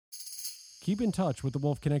Keep in touch with the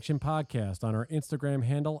Wolf Connection Podcast on our Instagram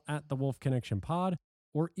handle at the Wolf Connection Pod,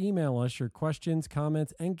 or email us your questions,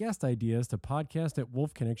 comments, and guest ideas to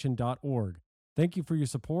podcast@wolfconnection.org. Thank you for your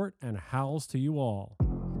support, and howls to you all.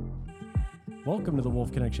 Welcome to the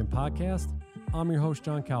Wolf Connection Podcast. I'm your host,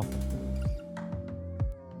 John Kaufman.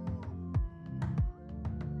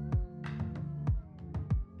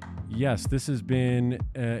 Yes, this has been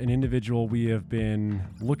an individual we have been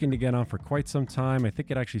looking to get on for quite some time. I think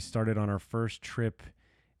it actually started on our first trip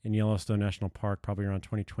in Yellowstone National Park, probably around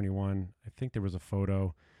 2021. I think there was a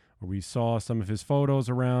photo where we saw some of his photos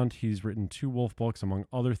around. He's written 2 wolf books, among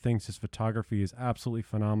other things. His photography is absolutely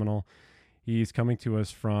phenomenal. He's coming to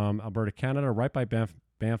us from Alberta, Canada, right by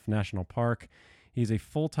Banff National Park. He's a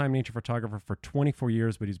full-time nature photographer for 24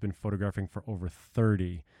 years, but he's been photographing for over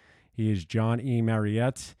 30. He is John E.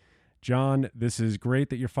 Marriott. John, this is great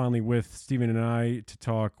that you're finally with Stephen and I to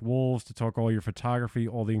talk wolves, to talk all your photography,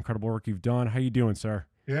 all the incredible work you've done. How you doing, sir?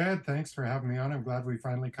 Good. Thanks for having me on. I'm glad we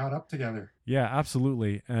finally caught up together. Yeah,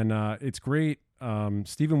 absolutely. And it's great.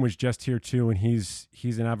 Stephen was just here too, and he's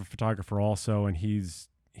an avid photographer also. And he's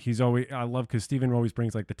always, I love, because Stephen always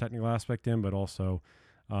brings like the technical aspect in, but also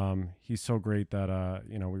he's so great that I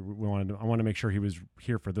wanted to make sure he was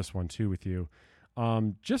here for this one too with you.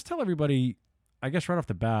 Just tell everybody, I guess right off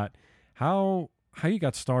the bat, how you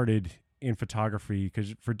got started in photography,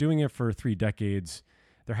 because for doing it for 3 decades,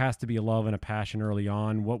 there has to be a love and a passion early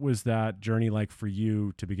on. What was that journey like for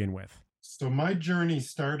you to begin with? So my journey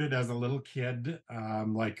started as a little kid,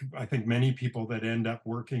 like I think many people that end up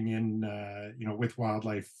working in, with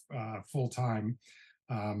wildlife full time.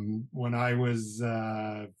 When I was,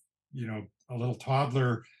 a little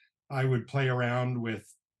toddler, I would play around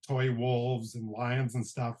with toy wolves and lions and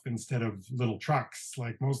stuff instead of little trucks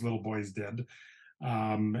like most little boys did.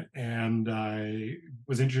 And I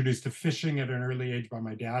was introduced to fishing at an early age by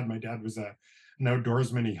my dad. My dad was an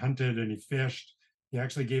outdoorsman. He hunted and he fished. He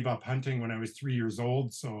actually gave up hunting when I was 3 years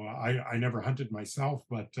old. So I never hunted myself,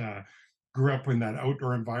 but grew up in that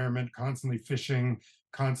outdoor environment, constantly fishing,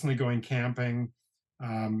 constantly going camping.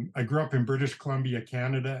 I grew up in British Columbia,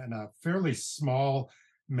 Canada, in a fairly small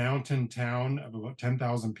mountain town of about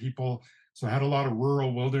 10,000 people. So I had a lot of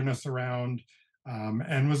rural wilderness around.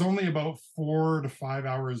 And was only about 4 to 5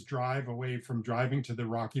 hours drive away from driving to the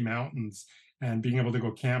Rocky Mountains and being able to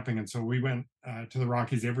go camping. And so we went to the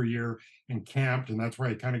Rockies every year and camped, and that's where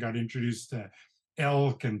I kind of got introduced to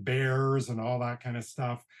elk and bears and all that kind of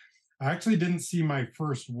stuff. I actually didn't see my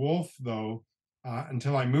first wolf, though,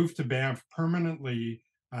 until I moved to Banff permanently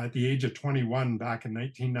at the age of 21 back in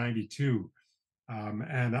 1992.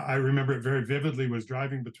 And I remember it very vividly, was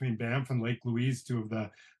driving between Banff and Lake Louise, 2 of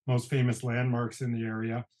the most famous landmarks in the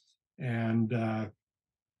area, and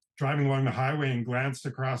driving along the highway and glanced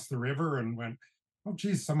across the river and went, oh,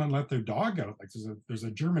 geez, someone let their dog out. Like there's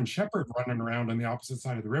a German Shepherd running around on the opposite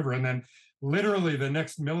side of the river. And then literally the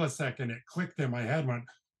next millisecond, it clicked in my head, went,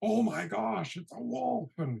 oh my gosh, it's a wolf.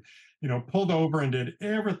 And, pulled over and did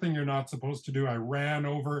everything you're not supposed to do. I ran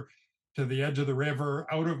over to the edge of the river,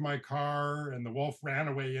 out of my car, and the wolf ran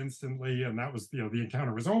away instantly. And that was, the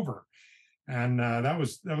encounter was over. And that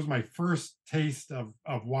was my first taste of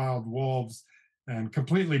wild wolves, and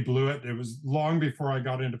completely blew it. It was long before I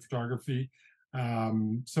got into photography.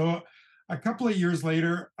 So a couple of years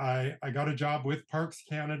later, I got a job with Parks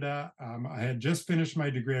Canada. I had just finished my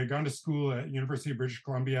degree. I'd gone to school at University of British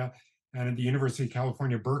Columbia and at the University of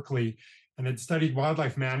California, Berkeley, and had studied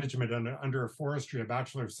wildlife management under a forestry, a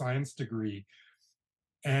Bachelor of Science degree.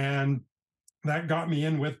 And that got me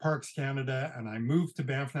in with Parks Canada, and I moved to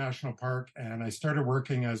Banff National Park, and I started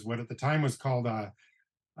working as what at the time was called a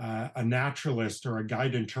naturalist or a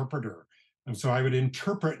guide interpreter. And so I would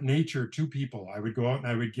interpret nature to people. I would go out and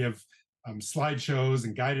I would give slideshows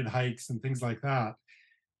and guided hikes and things like that.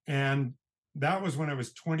 And that was when I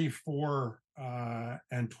was 24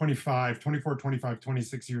 and 25, 24, 25,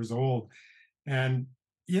 26 years old. And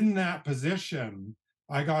in that position,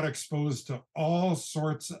 I got exposed to all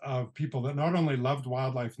sorts of people that not only loved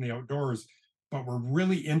wildlife and the outdoors, but were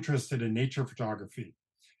really interested in nature photography.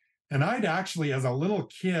 And I'd actually, as a little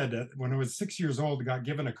kid, when I was 6 years old, got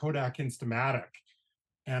given a Kodak Instamatic.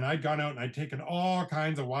 And I'd gone out and I'd taken all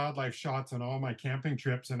kinds of wildlife shots on all my camping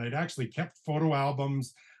trips. And I'd actually kept photo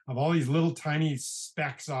albums of all these little tiny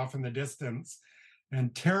specks off in the distance,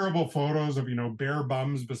 and terrible photos of, bear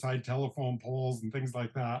bums beside telephone poles and things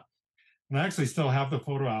like that. And I actually still have the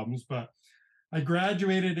photo albums, but I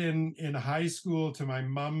graduated in high school to my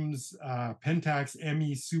mom's Pentax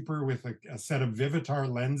ME Super with a set of Vivitar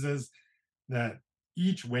lenses that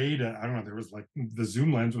each weighed, I don't know, there was like, the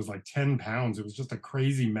zoom lens was like 10 pounds. It was just a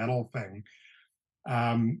crazy metal thing.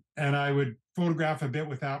 And I would photograph a bit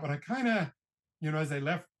with that, but I kind of, as I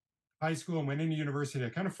left high school and went into university, I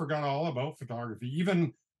kind of forgot all about photography,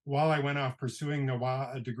 even while I went off pursuing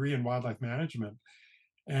a degree in wildlife management.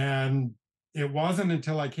 And it wasn't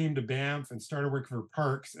until I came to Banff and started working for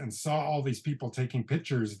parks and saw all these people taking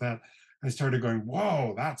pictures that I started going,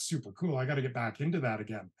 whoa, that's super cool. I got to get back into that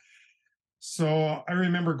again. So I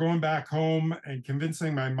remember going back home and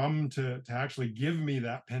convincing my mom to actually give me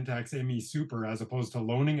that Pentax ME Super as opposed to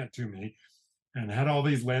loaning it to me, and had all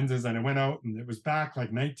these lenses. And I went out, and it was back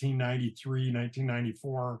like 1993,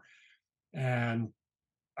 1994. And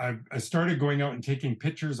I started going out and taking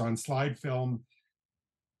pictures on slide film,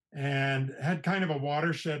 and had kind of a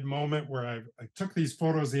watershed moment where I took these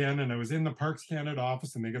photos in, and I was in the Parks Canada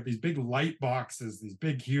office, and they got these big light boxes, these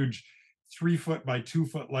big, huge 3 foot by 2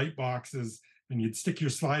 foot light boxes. And you'd stick your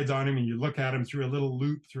slides on them, and you look at them through a little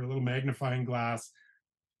loop, through a little magnifying glass.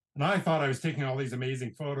 And I thought I was taking all these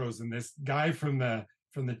amazing photos. And this guy from the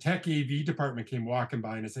tech AV department came walking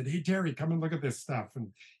by, and I said, "Hey, Terry, come and look at this stuff."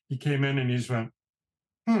 And he came in, and he just went,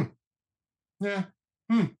 "Hmm, yeah,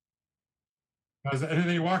 hmm." And then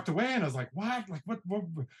he walked away, and I was like, "What? Like, what?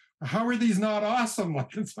 How are these not awesome?"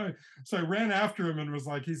 Like, and so I ran after him and was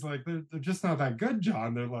like, "He's like, they're just not that good,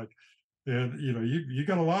 John. They're like, you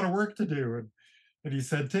got a lot of work to do." And he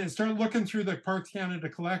said, "Start looking through the Parks Canada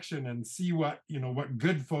collection and see what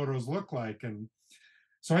good photos look like." And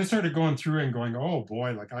so I started going through and going, "Oh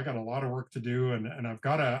boy, like I got a lot of work to do, and I've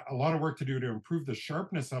got a lot of work to do to improve the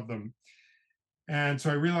sharpness of them." And so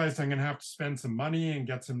I realized I'm going to have to spend some money and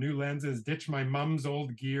get some new lenses, ditch my mom's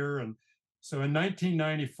old gear. And so in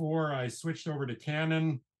 1994, I switched over to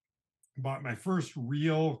Canon, bought my first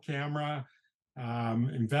real camera,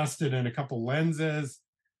 invested in a couple lenses.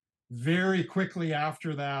 Very quickly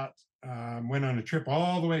after that, went on a trip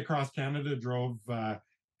all the way across Canada, drove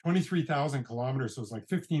 23,000 kilometers. So it was like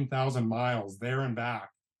 15,000 miles there and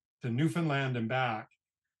back to Newfoundland and back,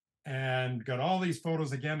 and got all these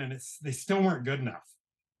photos again, and they still weren't good enough.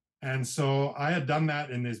 And so I had done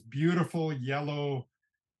that in this beautiful yellow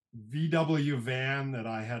VW van that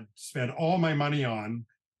I had spent all my money on.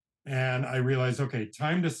 And I realized, okay,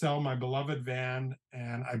 time to sell my beloved van.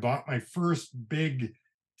 And I bought my first big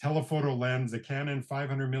telephoto lens, a Canon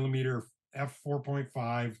 500 millimeter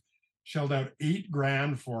f4.5, shelled out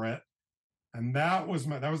 $8,000 for it. And that was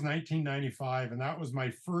 1995. And that was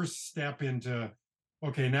my first step into,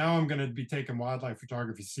 okay, now I'm going to be taking wildlife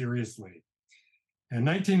photography seriously. In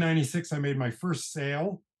 1996, I made my first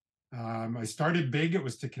sale. I started big. It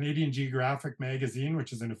was to Canadian Geographic magazine,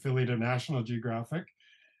 which is an affiliate of National Geographic.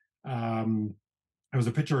 It was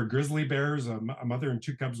a picture of grizzly bears, a mother and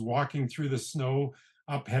two cubs walking through the snow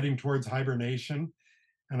up, heading towards hibernation.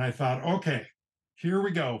 And I thought, okay, here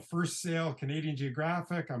we go. First sale, Canadian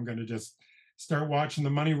Geographic. I'm going to just start watching the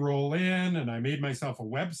money roll in. And I made myself a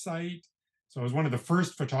website. So I was one of the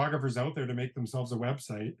first photographers out there to make themselves a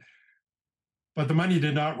website. But the money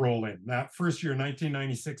did not roll in. That first year,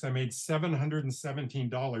 1996, I made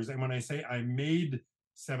 $717. And when I say I made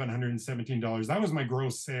 $717, that was my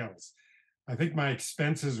gross sales. I think my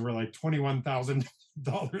expenses were like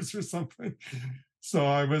 $21,000 or something. So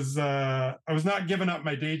I was not giving up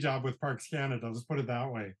my day job with Parks Canada. Let's put it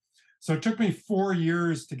that way. So it took me 4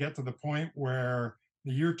 years to get to the point where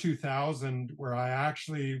the year 2000, where I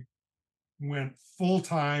actually went full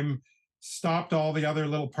time, stopped all the other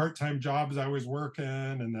little part-time jobs I was working,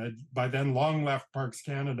 and I, by then, long left Parks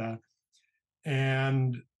Canada.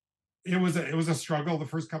 And it was a struggle the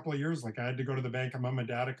first couple of years. Like I had to go to the bank of mom and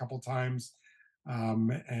dad a couple times,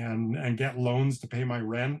 and get loans to pay my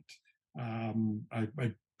rent.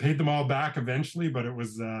 I paid them all back eventually, but it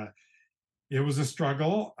was a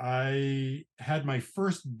struggle. I had my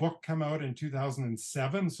first book come out in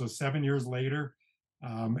 2007, so 7 years later.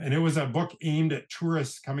 And it was a book aimed at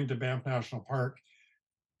tourists coming to Banff National Park,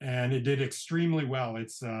 and it did extremely well.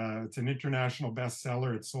 It's an international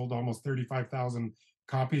bestseller. It's sold almost 35,000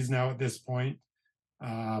 copies now at this point.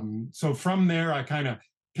 So from there, I kind of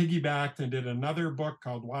piggybacked and did another book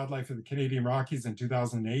called Wildlife of the Canadian Rockies in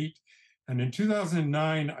 2008. And in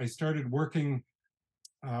 2009, I started working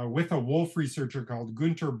with a wolf researcher called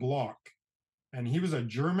Gunter Block. And he was a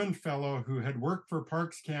German fellow who had worked for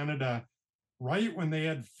Parks Canada right when they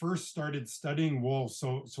had first started studying wolves.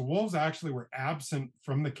 So wolves actually were absent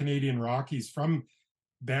from the Canadian Rockies, from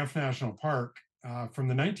Banff National Park, from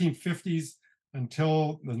the 1950s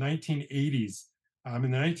until the 1980s. In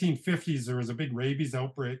the 1950s, there was a big rabies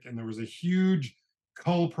outbreak, and there was a huge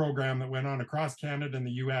cull program that went on across Canada and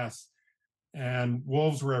the US. And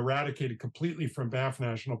wolves were eradicated completely from Banff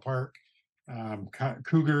National Park.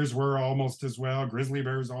 Cougars were almost as well, grizzly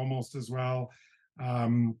bears almost as well.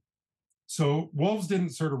 Um, so wolves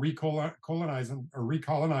didn't sort of recolonize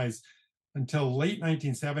until late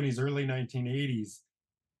 1970s, early 1980s.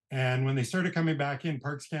 And when they started coming back in,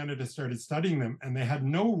 Parks Canada started studying them, and they had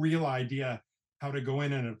no real idea how to go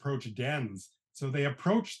in and approach dens. So they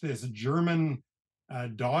approached this German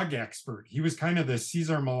dog expert. He was kind of the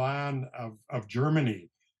Cesar Millan of Germany.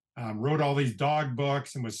 Wrote all these dog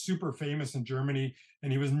books and was super famous in Germany.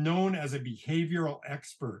 And he was known as a behavioral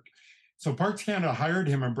expert. So Parks Canada hired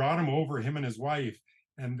him and brought him over, him and his wife.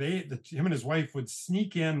 And him and his wife would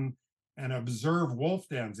sneak in and observe wolf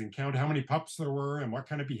dens and count how many pups there were and what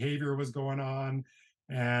kind of behavior was going on.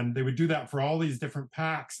 And they would do that for all these different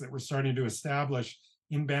packs that were starting to establish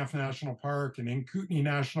in Banff National Park and in Kootenay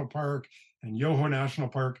National Park and Yoho National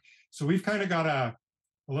Park. So we've kind of got a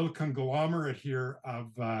little conglomerate here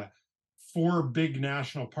of 4 big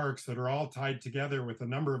national parks that are all tied together with a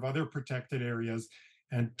number of other protected areas.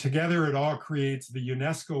 And together it all creates the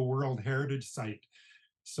UNESCO World Heritage Site.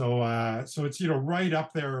 So it's, right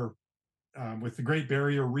up there with the Great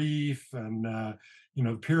Barrier Reef and the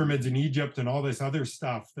pyramids in Egypt and all this other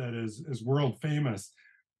stuff that is world famous.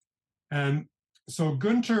 And so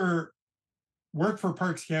Gunter worked for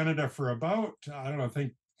Parks Canada for about, I don't know, I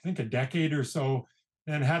think a decade or so,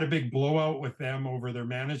 and had a big blowout with them over their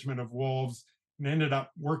management of wolves, and ended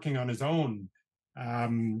up working on his own,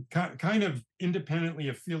 kind of independently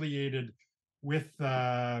affiliated with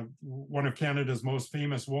one of Canada's most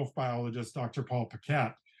famous wolf biologists, Dr. Paul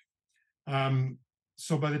Paquette.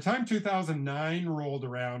 So by the time 2009 rolled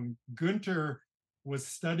around, Gunter was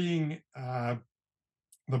studying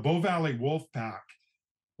the Bow Valley Wolf Pack,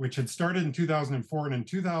 which had started in 2004, and in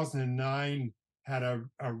 2009 had a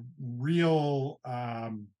real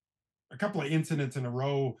a couple of incidents in a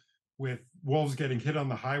row with wolves getting hit on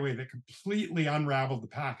the highway that completely unraveled the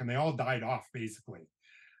pack, and they all died off basically.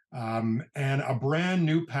 And a brand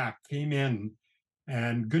new pack came in,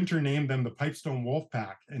 and Gunter named them the Pipestone Wolf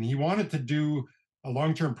Pack, and he wanted to do a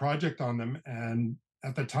long-term project on them. And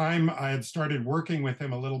at the time, I had started working with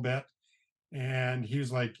him a little bit, and he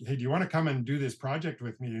was like, "Hey, do you want to come and do this project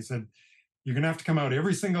with me?" He said, "You're going to have to come out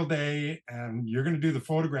every single day, and you're going to do the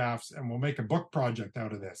photographs, and we'll make a book project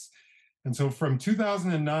out of this." And so from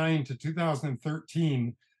 2009 to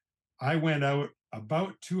 2013, I went out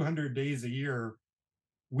about 200 days a year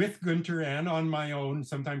with Gunter and on my own.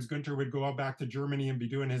 Sometimes Gunter would go out back to Germany and be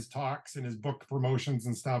doing his talks and his book promotions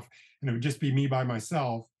and stuff, and it would just be me by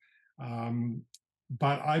myself.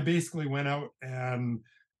 But I basically went out and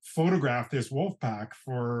photographed this wolf pack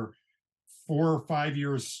for 4 or 5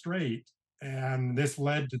 years straight. And this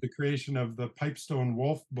led to the creation of the Pipestone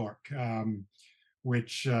Wolf book,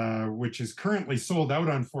 which is currently sold out,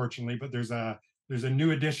 unfortunately, but there's a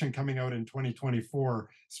new edition coming out in 2024,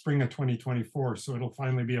 spring of 2024. So it'll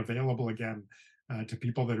finally be available again to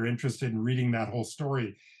people that are interested in reading that whole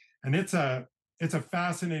story. And it's a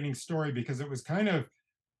fascinating story, because it was kind of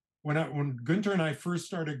when Gunter and I first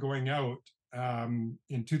started going out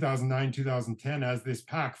in 2009, 2010, as this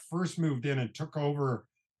pack first moved in and took over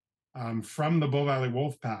from the Bow Valley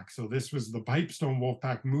Wolf Pack. So this was the Pipestone Wolf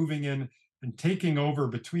Pack moving in and taking over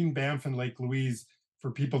between Banff and Lake Louise for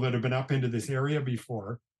people that have been up into this area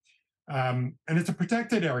before. And it's a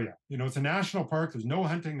protected area. It's a national park. There's no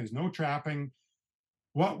hunting, there's no trapping.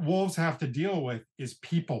 What wolves have to deal with is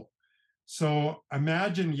people. So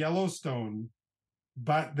imagine Yellowstone,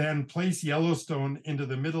 but then place Yellowstone into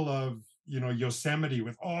the middle of, Yosemite,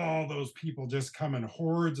 with all those people just coming,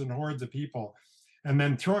 hordes and hordes of people. And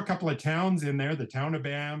then throw a couple of towns in there, the town of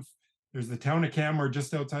Banff, there's the town of Canmore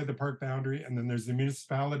just outside the park boundary, and then there's the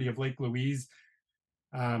municipality of Lake Louise.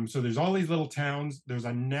 So there's all these little towns. There's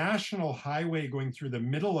a national highway going through the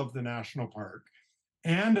middle of the national park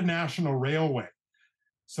and a national railway.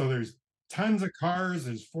 So there's tons of cars.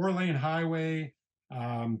 There's 4-lane highway,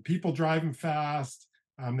 people driving fast.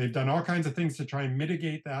 They've done all kinds of things to try and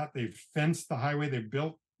mitigate that. They've fenced the highway. They've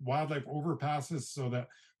built wildlife overpasses so that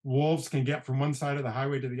wolves can get from one side of the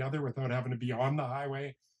highway to the other without having to be on the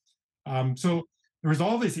highway. So there was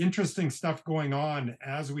all this interesting stuff going on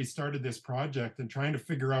as we started this project and trying to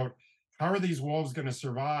figure out, how are these wolves going to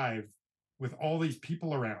survive with all these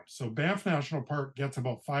people around? So Banff National Park gets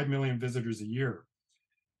about 5 million visitors a year.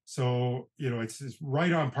 So, it's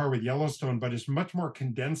right on par with Yellowstone, but it's much more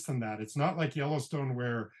condensed than that. It's not like Yellowstone,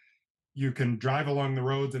 where you can drive along the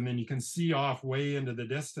roads and then you can see off way into the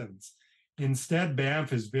distance. Instead,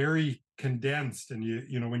 Banff is very condensed. And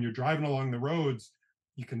when you're driving along the roads,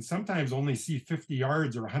 you can sometimes only see 50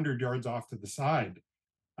 yards or 100 yards off to the side.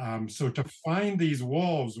 So to find these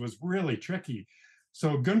wolves was really tricky.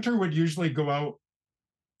 So Gunter would usually go out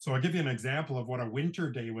So I'll give you an example of what a winter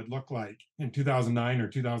day would look like in 2009 or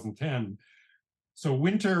 2010. So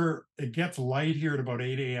winter, it gets light here at about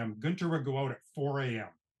 8 a.m. Gunter would go out at 4 a.m.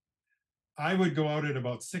 I would go out at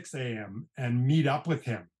about 6 a.m. and meet up with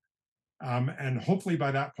him. And hopefully by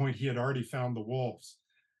that point, he had already found the wolves.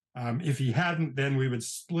 If he hadn't, then we would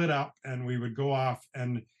split up and we would go off,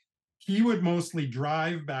 and he would mostly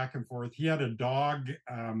drive back and forth. He had a dog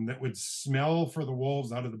that would smell for the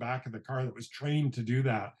wolves out of the back of the car that was trained to do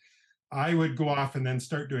that. I would go off and then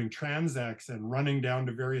start doing transects and running down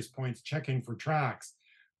to various points, checking for tracks.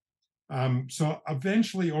 So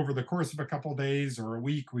eventually, over the course of a couple of days or a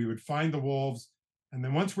week, we would find the wolves. And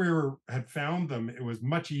then once had found them, it was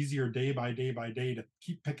much easier day by day by day to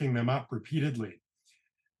keep picking them up repeatedly.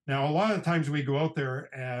 Now, a lot of times we go out there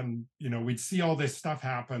and, we'd see all this stuff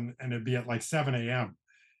happen and it'd be at like 7 a.m.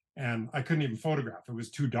 and I couldn't even photograph. It was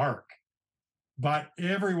too dark. But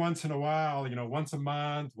every once in a while, once a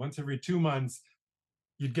month, once every 2 months,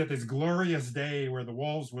 you'd get this glorious day where the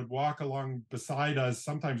wolves would walk along beside us,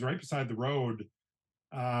 sometimes right beside the road,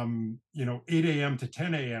 8 a.m. to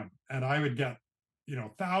 10 a.m. And I would get,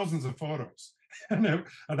 thousands of photos. And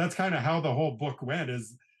that's kind of how the whole book went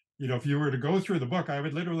is, if you were to go through the book, I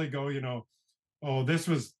would literally go, oh,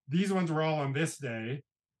 these ones were all on this day.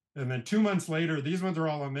 And then 2 months later, these ones are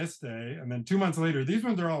all on this day. And then 2 months later, these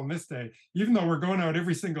ones are all on this day. Even though we're going out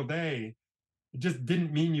every single day, it just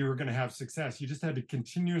didn't mean you were going to have success. You just had to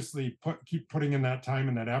continuously keep putting in that time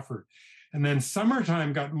and that effort. And then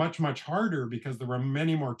summertime got much, much harder because there were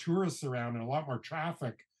many more tourists around and a lot more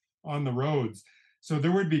traffic on the roads. So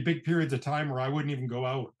there would be big periods of time where I wouldn't even go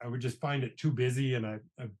out. I would just find it too busy. And I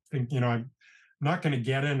think, I'm not going to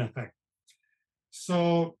get anything.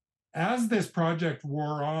 So as this project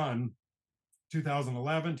wore on,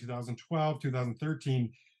 2011, 2012,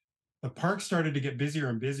 2013, the park started to get busier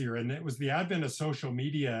and busier, and it was the advent of social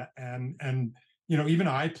media, and even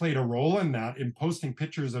I played a role in that, in posting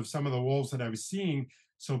pictures of some of the wolves that I was seeing.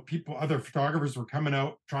 So other photographers were coming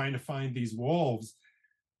out trying to find these wolves.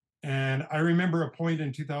 And I remember a point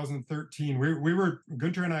in 2013,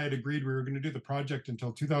 Gunter and I had agreed we were going to do the project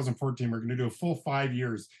until 2014. We're going to do a full 5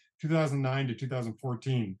 years, 2009 to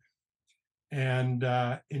 2014. And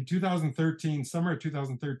in 2013, summer of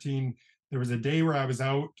 2013, there was a day where I was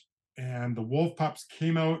out and the wolf pups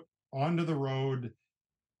came out onto the road,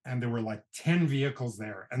 and there were like 10 vehicles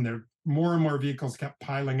there, and there more and more vehicles kept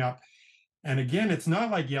piling up. And again, it's not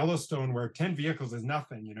like Yellowstone where 10 vehicles is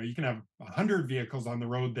nothing. You can have 100 vehicles on the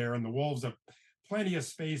road there, and the wolves have plenty of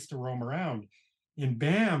space to roam around. In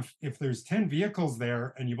Banff, if there's 10 vehicles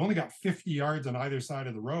there and you've only got 50 yards on either side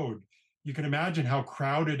of the road, you can imagine how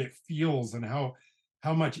crowded it feels and how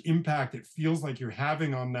much impact it feels like you're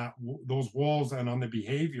having on those wolves and on the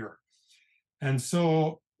behavior. And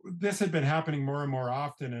so this had been happening more and more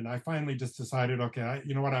often, and I finally just decided, okay,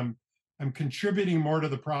 you know what, I'm contributing more to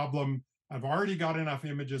the problem. I've already got enough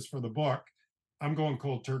images for the book. I'm going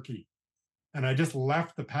cold turkey. And I just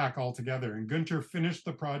left the pack altogether. And Gunter finished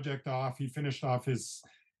the project off. He finished off his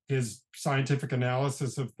scientific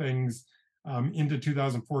analysis of things into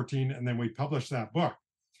 2014, and then we published that book.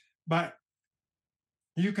 But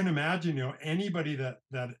you can imagine, anybody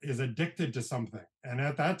that is addicted to something. And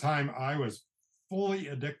at that time, I was fully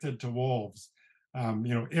addicted to wolves.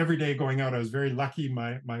 Every day going out, I was very lucky.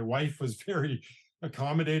 My wife was very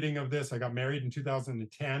accommodating of this. I got married in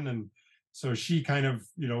 2010, and so she kind of,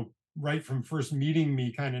 right from first meeting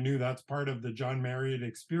me, kind of knew that's part of the John Marriott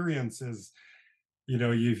experience is,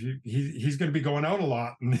 he's going to be going out a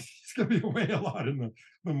lot, and he's going to be away a lot in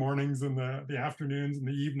the mornings and the afternoons and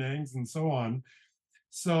the evenings and so on.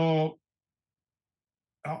 So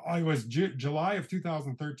I was July of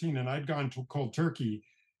 2013, and I'd gone to cold turkey,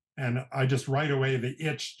 and I just right away, the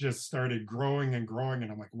itch just started growing and growing.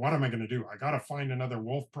 And I'm like, what am I going to do? I got to find another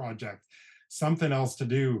wolf project, something else to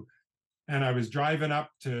do. And I was driving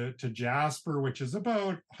up to Jasper, which is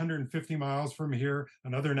about 150 miles from here,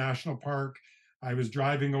 another national park. I was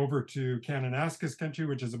driving over to Kananaskis country,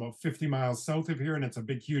 which is about 50 miles south of here. And it's a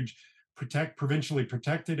big, huge provincially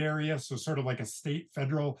protected area. So sort of like a state,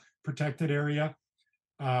 federal protected area.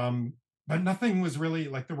 But nothing was really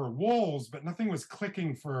like, there were wolves, but nothing was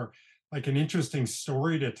clicking for like an interesting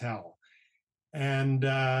story to tell. And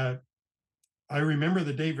I remember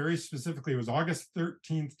the day very specifically. It was August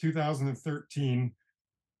 13th, 2013.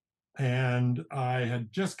 And I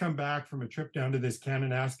had just come back from a trip down to this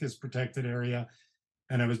Kananaskis protected area.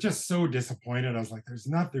 And I was just so disappointed. I was like,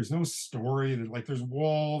 there's no story. Like, there's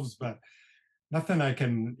wolves, but nothing I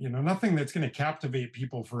can, nothing that's going to captivate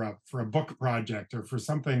people for a book project or for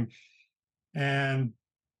something. And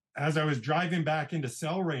as I was driving back into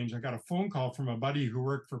cell range, I got a phone call from a buddy who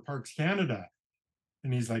worked for Parks Canada.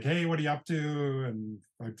 And he's like, "Hey, what are you up to?" And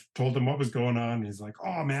I told him what was going on. He's like,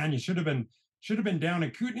 "Oh man, you should have been down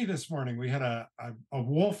in Kootenay this morning. We had a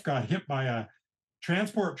wolf got hit by a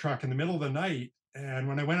transport truck in the middle of the night. And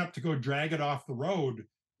when I went up to go drag it off the road,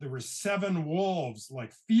 there were 7 wolves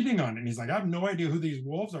like feeding on it." And he's like, "I have no idea who these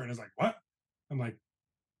wolves are." And he's like, "What?" I'm like,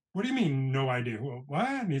 "What do you mean, no idea? What?"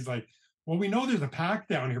 And he's like, "Well, we know there's a pack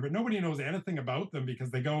down here, but nobody knows anything about them because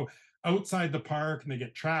they go outside the park and they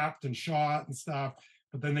get trapped and shot and stuff.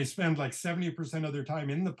 But then they spend like 70% of their time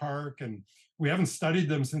in the park. And we haven't studied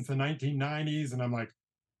them since the 1990s." And I'm like,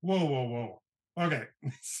 "Whoa, whoa, whoa. Okay."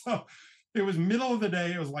 So it was middle of the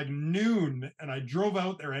day. It was like noon. And I drove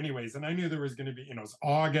out there anyways. And I knew there was going to be, it's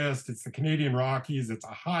August, it's the Canadian Rockies, it's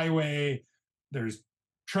a highway. There's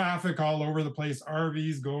traffic all over the place,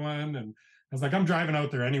 RVs going. And I was like, I'm driving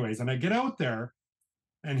out there anyways. And I get out there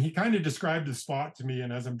and he kind of described the spot to me.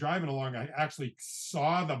 And as I'm driving along, I actually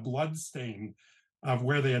saw the blood stain of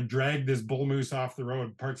where they had dragged this bull moose off the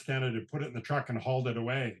road. Parks Canada put it in the truck and hauled it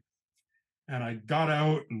away. And I got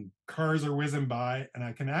out and cars are whizzing by and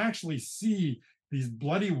I can actually see these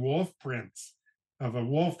bloody wolf prints of a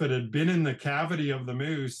wolf that had been in the cavity of the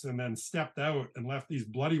moose and then stepped out and left these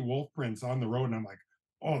bloody wolf prints on the road. And I'm like,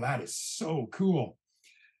 "Oh, that is so cool."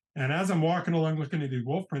 And as I'm walking along looking at these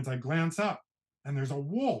wolf prints, I glance up and there's a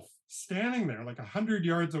wolf standing there like 100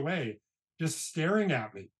 yards away, just staring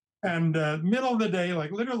at me. And middle of the day,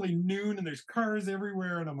 like literally noon, and there's cars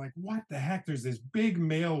everywhere. And I'm like, "What the heck?" There's this big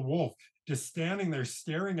male wolf just standing there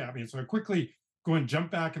staring at me. And so I quickly go and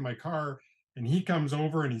jump back in my car. And he comes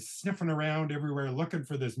over and he's sniffing around everywhere looking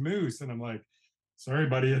for this moose. And I'm like, "Sorry,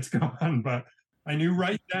 buddy, it's gone." But I knew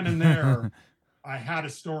right then and there I had a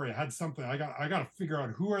story. I had something. I got to figure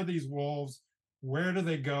out who are these wolves, where do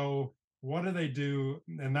they go, what do they do,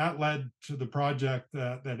 and that led to the project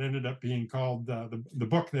that ended up being called the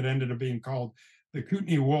book that ended up being called "The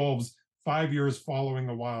Kootenay Wolves: 5 Years Following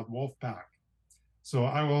a Wild Wolf Pack." So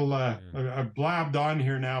I will. I've blabbed on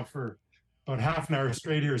here now for about half an hour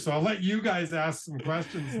straight here. So I'll let you guys ask some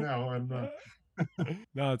questions now. And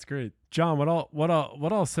No, it's great, John. What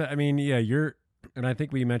I'll say. I mean, yeah, and I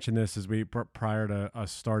think we mentioned this as we prior to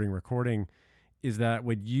us starting recording, is that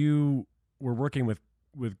when you were working with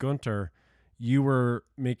Gunter, you were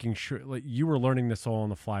making sure, like, you were learning this all on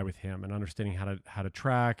the fly with him and understanding how to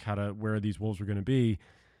track, where these wolves were going to be.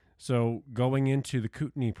 So going into the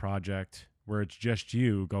Kootenay project, where it's just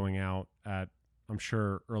you going out at, I'm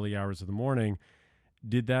sure, early hours of the morning,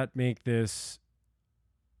 did that make this?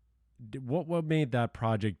 What made that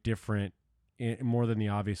project different in more than the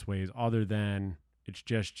obvious ways, other than it's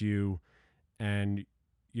just you and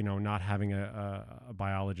not having a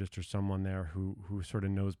biologist or someone there who sort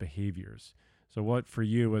of knows behaviors? So what for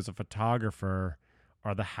you as a photographer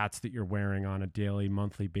are the hats that you're wearing on a daily,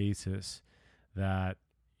 monthly basis that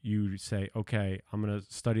you say, okay, I'm going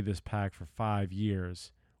to study this pack for 5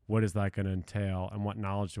 years. What is that going to entail, and what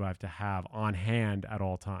knowledge do I have to have on hand at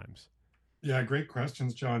all times? yeah, great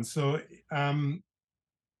questions, John. So, going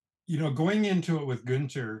into it with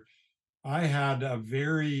Gunter, I had a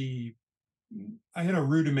very I had a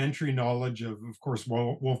rudimentary knowledge of course,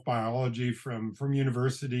 wolf biology from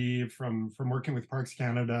university, from working with Parks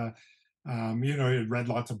Canada. I had read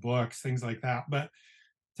lots of books, things like that. But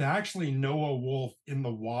to actually know a wolf in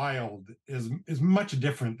the wild is much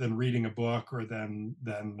different than reading a book or than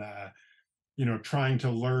trying to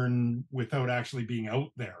learn without actually being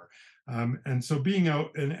out there. And so being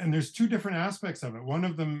out, and there's two different aspects of it. One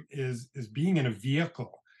of them is being in a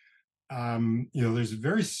vehicle. There's a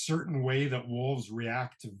very certain way that wolves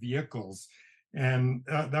react to vehicles. And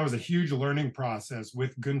that was a huge learning process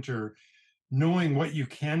with Gunter, knowing what you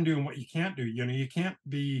can do and what you can't do. You can't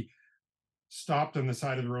be stopped on the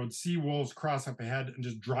side of the road, see wolves cross up ahead, and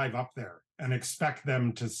just drive up there and expect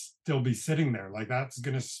them to still be sitting there. Like that's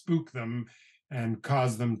going to spook them and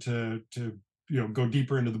cause them to go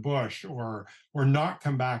deeper into the bush or not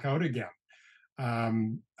come back out again.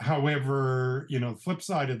 However, the flip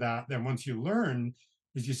side of that, then once you learn,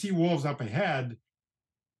 is you see wolves up ahead,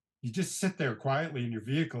 you just sit there quietly in your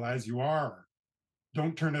vehicle as you are.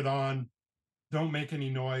 Don't turn it on. Don't make any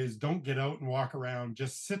noise. Don't get out and walk around.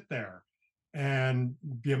 Just sit there and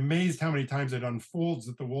be amazed how many times it unfolds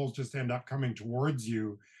that the wolves just end up coming towards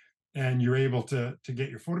you and you're able to get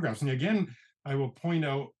your photographs. And again, I will point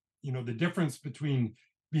out, the difference between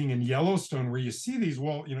being in Yellowstone, where you see these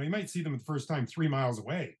wolves, you might see them the first time 3 miles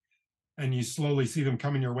away and you slowly see them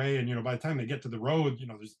coming your way. And, by the time they get to the road,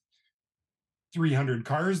 there's 300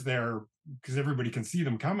 cars there because everybody can see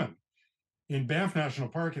them coming. in Banff National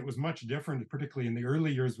Park, it was much different, particularly in the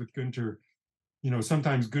early years with Gunter.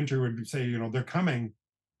 Sometimes Gunter would say, they're coming,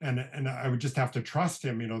 and I would just have to trust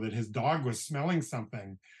him, that his dog was smelling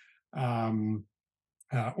something, or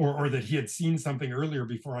that he had seen something earlier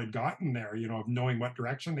before I'd gotten there, of knowing what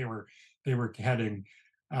direction they were heading.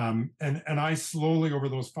 And I slowly over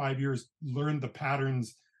those 5 years learned the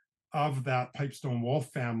patterns of that Pipestone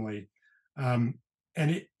wolf family.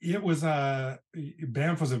 And it was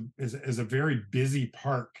Banff is a very busy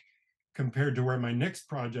park compared to where my next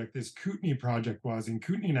project, this Kootenay project, was in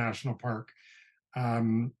Kootenay National Park,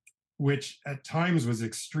 which at times was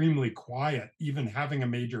extremely quiet, even having a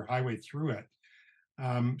major highway through it.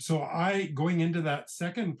 So going into that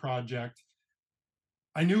second project,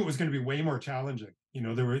 I knew it was going to be way more challenging.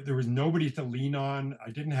 There was nobody to lean on.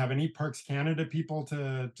 I didn't have any Parks Canada people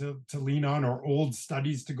to lean on, or old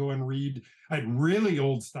studies to go and read. I had really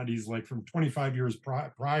old studies, like from 25 years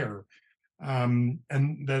prior, but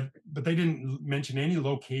they didn't mention any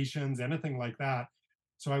locations, anything like that.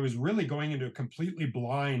 So I was really going into it completely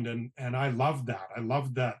blind, and I loved that. I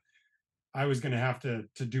loved that I was going to have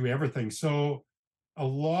to do everything. So a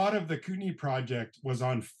lot of the Kootenay project was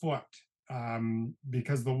on foot,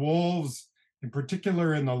 because the wolves, in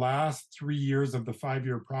particular, in the last 3 years of the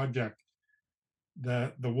 5-year project,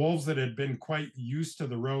 the wolves that had been quite used to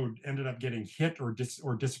the road ended up getting hit or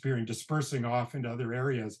disappearing, dispersing off into other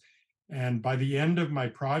areas. And by the end of my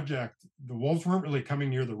project, the wolves weren't really coming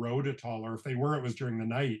near the road at all, or if they were, it was during the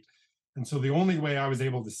night. And so the only way I was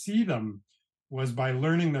able to see them was by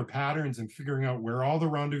learning their patterns and figuring out where all the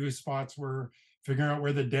rendezvous spots were, figuring out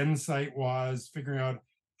where the den site was, figuring out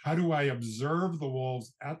how do I observe the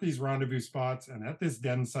wolves at these rendezvous spots and at this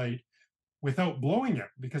den site without blowing it.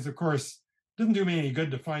 Because, of course, it doesn't do me any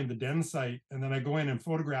good to find the den site and then I go in and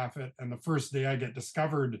photograph it, and the first day I get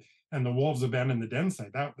discovered and the wolves abandon the den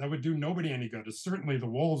site. That would do nobody any good. It's certainly the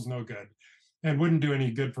wolves no good, and wouldn't do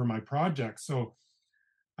any good for my project. So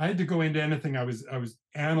I had to go into anything. I was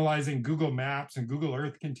analyzing Google Maps and Google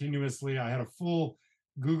Earth continuously. I had a full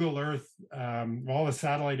Google Earth, all the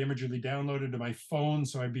satellite imagery downloaded to my phone.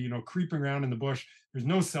 So I'd be, creeping around in the bush. There's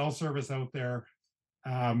no cell service out there.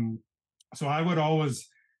 So I would always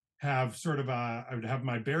have I would have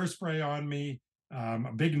my bear spray on me,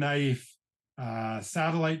 a big knife,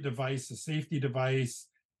 satellite device, a safety device,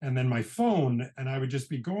 and then my phone. And I would just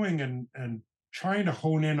be going and trying to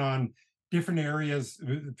hone in on different areas,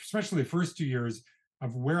 especially the first 2 years,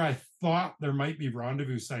 of where I thought there might be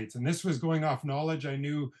rendezvous sites. And this was going off knowledge I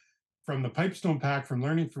knew from the Pipestone pack, from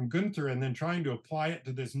learning from Gunther, and then trying to apply it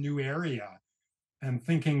to this new area and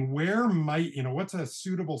thinking, where might, what's a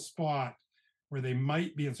suitable spot where they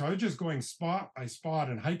might be. And so I was just going spot by spot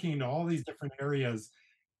and hiking into all these different areas.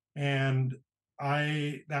 And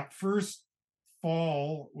that first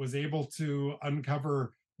fall, was able to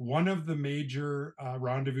uncover one of the major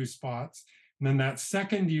rendezvous spots. And then that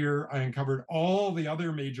second year, I uncovered all the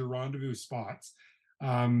other major rendezvous spots,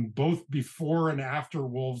 both before and after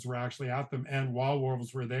wolves were actually at them and while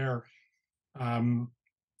wolves were there. And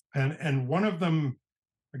one of them,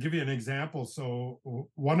 I'll give you an example. So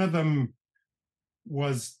one of them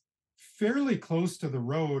was fairly close to the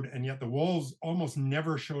road, and yet the wolves almost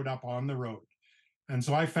never showed up on the road. And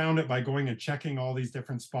so I found it by going and checking all these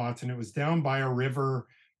different spots, and it was down by a river.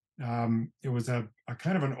 It was a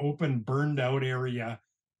kind of an open, burned out area.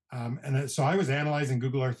 So I was analyzing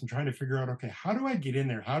Google Earth and trying to figure out, okay, how do I get in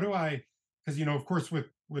there? Because, of course,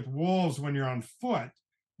 with wolves, when you're on foot,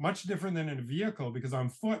 much different than in a vehicle, because on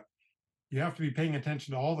foot, you have to be paying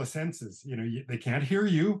attention to all the senses. They can't hear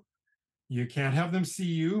you. You can't have them see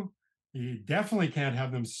you. You definitely can't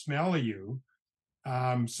have them smell you.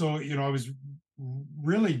 So, I was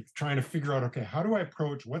really trying to figure out, okay, how do I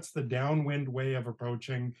approach? What's the downwind way of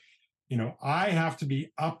approaching? I have to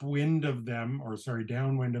be upwind of them, or sorry,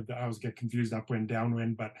 downwind of them. I always get confused, upwind,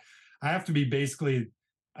 downwind, but I have to be basically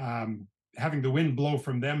having the wind blow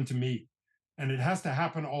from them to me. And it has to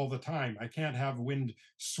happen all the time. I can't have wind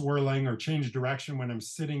swirling or change direction when I'm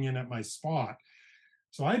sitting in at my spot.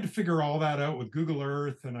 So I had to figure all that out with Google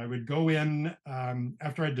Earth, and I would go in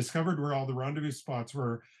after I discovered where all the rendezvous spots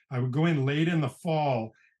were. I would go in late in the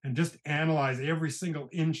fall and just analyze every single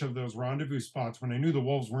inch of those rendezvous spots when I knew the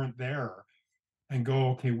wolves weren't there, and go,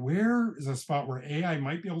 okay, where is a spot where A, I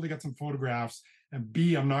might be able to get some photographs, and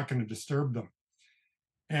B, I'm not going to disturb them.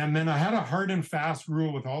 And then I had a hard and fast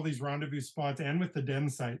rule with all these rendezvous spots and with the den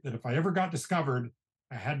site that if I ever got discovered,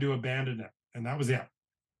 I had to abandon it, and that was it.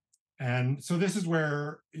 And so this is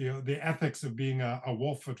where the ethics of being a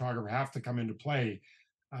wolf photographer have to come into play.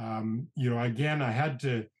 Again, I had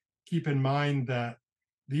to keep in mind that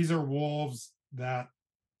these are wolves that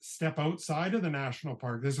step outside of the national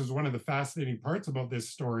park. This was one of the fascinating parts about this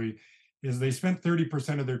story, is they spent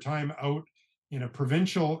 30% of their time out in a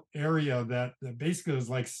provincial area that basically is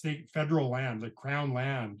like state federal land, like crown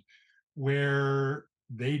land, where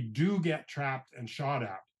they do get trapped and shot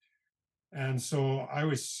at. And so I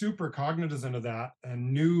was super cognizant of that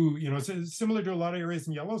and knew, it's similar to a lot of areas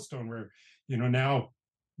in Yellowstone where, now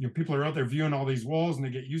people are out there viewing all these wolves and they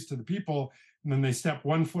get used to the people, and then they step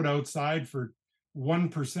 1 foot outside for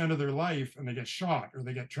 1% of their life and they get shot or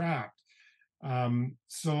they get trapped.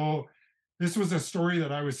 So this was a story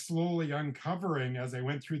that I was slowly uncovering as I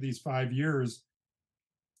went through these 5 years,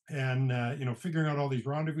 and figuring out all these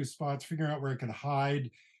rendezvous spots, figuring out where I could hide.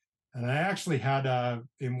 And I actually had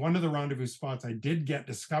in one of the rendezvous spots, I did get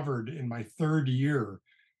discovered in my 3rd year,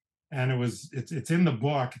 and it's in the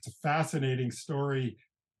book. It's a fascinating story.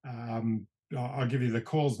 I'll give you the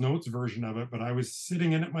Coles Notes version of it, but I was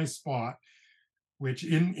sitting in at my spot, which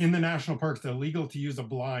in the national parks, it's illegal to use a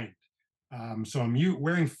blind. So I'm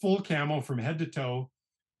wearing full camo from head to toe,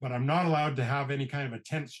 but I'm not allowed to have any kind of a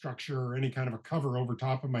tent structure or any kind of a cover over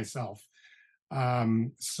top of myself.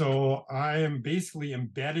 So I am basically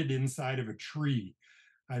embedded inside of a tree.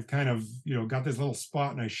 I've kind of, got this little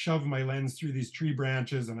spot, and I shove my lens through these tree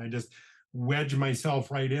branches and I just wedge myself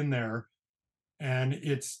right in there. And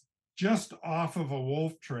it's just off of a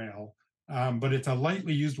wolf trail, but it's a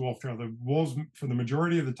lightly used wolf trail. The wolves, for the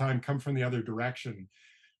majority of the time, come from the other direction.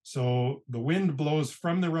 So the wind blows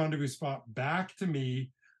from the rendezvous spot back to me.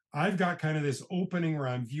 I've got kind of this opening where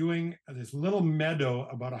I'm viewing this little meadow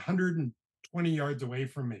about 120 yards away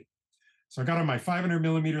from me. So I got on my 500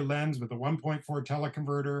 millimeter lens with a 1.4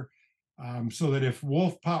 teleconverter, so that if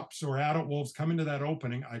wolf pups or adult wolves come into that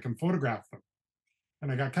opening, I can photograph them.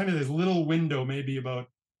 And I got kind of this little window, maybe about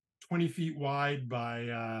 20 feet wide by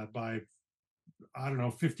I don't know,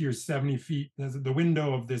 50 or 70 feet. There's the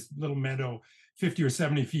window of this little meadow, 50 or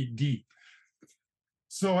 70 feet deep.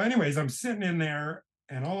 So anyways, I'm sitting in there,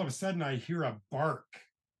 and all of a sudden I hear a bark.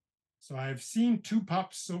 So I've seen 2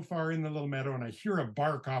 pups so far in the little meadow, and I hear a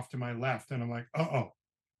bark off to my left, and I'm like, uh-oh.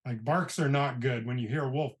 Like, barks are not good. When you hear a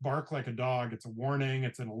wolf bark like a dog, it's a warning,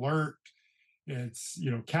 it's an alert, it's,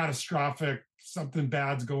 catastrophic, something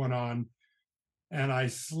bad's going on. And I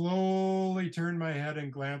slowly turn my head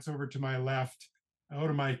and glance over to my left out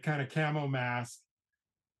of my kind of camo mask,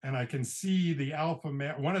 and I can see the alpha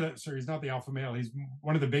male, he's not the alpha male, he's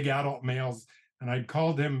one of the big adult males, and I'd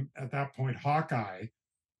called him at that point Hawkeye.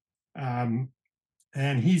 And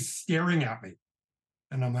he's staring at me,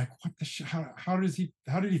 and I'm like, what the shit? How did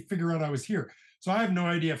he figure out I was here? So I have no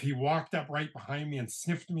idea if he walked up right behind me and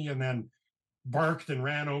sniffed me and then barked and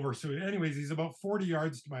ran over. So anyways, he's about 40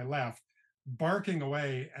 yards to my left, barking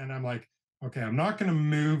away. And I'm like, okay, I'm not going to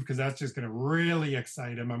move because that's just going to really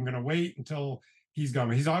excite him. I'm going to wait until he's gone.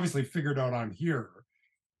 He's obviously figured out I'm here.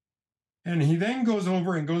 And he then goes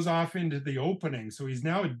over and goes off into the opening. So he's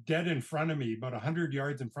now dead in front of me, about 100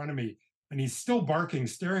 yards in front of me. And he's still barking,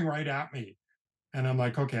 staring right at me. And I'm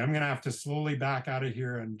like, okay, I'm going to have to slowly back out of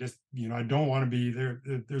here. And just, I don't want to be there.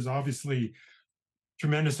 There's obviously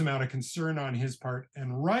tremendous amount of concern on his part.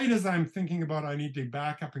 And right as I'm thinking about I need to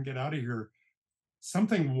back up and get out of here,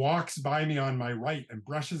 something walks by me on my right and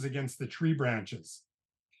brushes against the tree branches.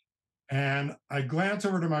 And I glance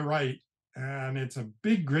over to my right, and it's a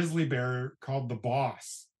big grizzly bear called the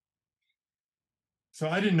Boss. So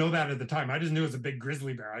I didn't know that at the time. I just knew it was a big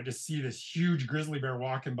grizzly bear. I just see this huge grizzly bear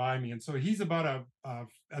walking by me. And so he's about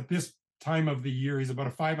at this time of the year, he's about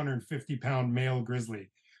a 550-pound male grizzly,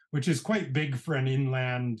 which is quite big for an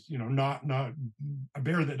inland, not a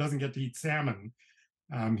bear that doesn't get to eat salmon.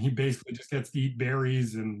 He basically just gets to eat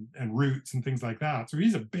berries and roots and things like that. So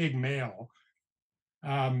he's a big male.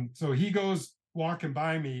 So he goes walking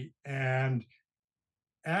by me, and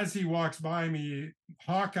as he walks by me,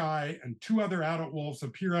 Hawkeye and 2 other adult wolves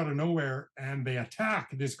appear out of nowhere, and they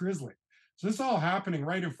attack this grizzly. So this is all happening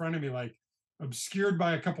right in front of me, like obscured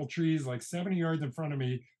by a couple trees, like 70 yards in front of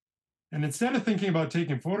me. And instead of thinking about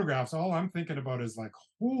taking photographs, all I'm thinking about is like,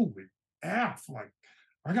 holy F, like,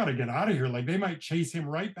 I got to get out of here. Like, they might chase him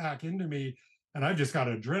right back into me. And I've just got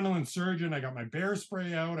adrenaline surging. I got my bear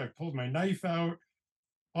spray out. I pulled my knife out.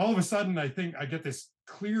 All of a sudden, I think I get this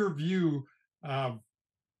clear view of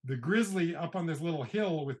the grizzly up on this little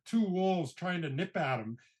hill with 2 wolves trying to nip at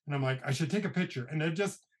him. And I'm like, I should take a picture. And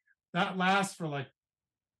that lasts for like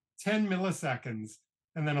 10 milliseconds.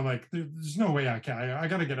 And then I'm like, there's no way I can. I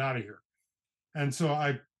got to get out of here. And so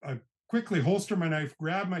I quickly holster my knife,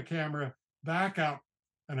 grab my camera, back up,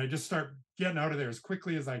 and I just start getting out of there as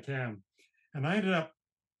quickly as I can. And I ended up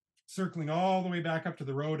circling all the way back up to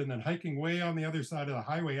the road and then hiking way on the other side of the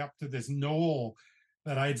highway up to this knoll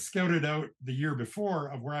that I had scouted out the year before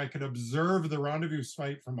of where I could observe the rendezvous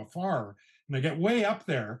site from afar. And I get way up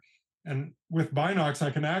there, and with binocs, I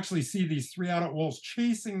can actually see these three adult wolves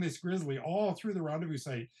chasing this grizzly all through the rendezvous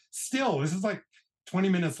site. Still, this is like 20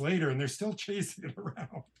 minutes later, and they're still chasing it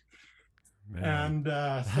around. Man, And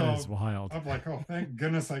that is so wild. I'm like, oh, thank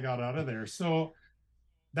goodness I got out of there. So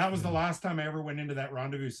that was the Yeah. last time I ever went into that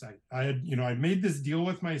rendezvous site. I had, I'd made this deal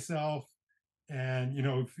with myself. And,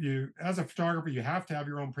 if you, as a photographer, you have to have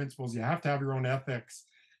your own principles, you have to have your own ethics.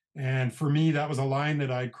 And for me, that was a line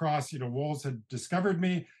that I'd crossed. Wolves had discovered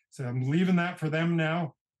me. So I'm leaving that for them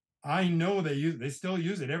now. I know they still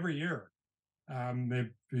use it every year.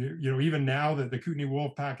 Even now that the Kootenay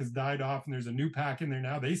wolf pack has died off and there's a new pack in there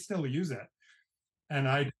now, they still use it. And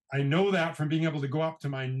I know that from being able to go up to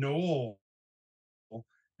my knoll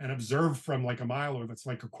and observe from like a mile, or that's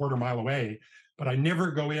like a quarter mile away. But I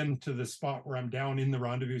never go into the spot where I'm down in the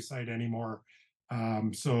rendezvous site anymore.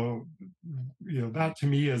 So, that to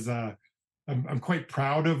me is I'm quite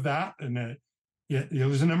proud of that. And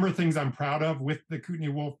there's a number of things I'm proud of with the Kootenay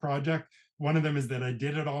Wolf Project. One of them is that I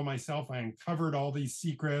did it all myself. I uncovered all these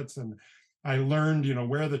secrets, and I learned,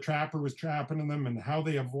 where the trapper was trapping them and how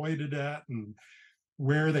they avoided it, and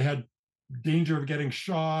where they had danger of getting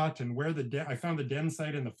shot, and where I found the den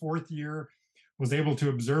site in the fourth year, was able to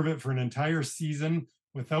observe it for an entire season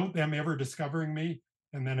without them ever discovering me.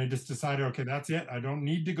 And then I just decided, okay, that's it. I don't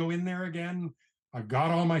need to go in there again. I've got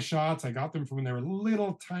all my shots. I got them from when they were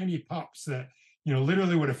little tiny pups that,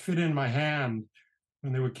 literally would have fit in my hand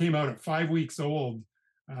when they came out at 5 weeks old,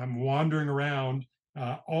 wandering around,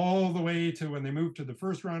 all the way to when they moved to the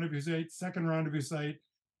first rendezvous site, second rendezvous site,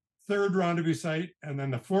 third rendezvous site, and then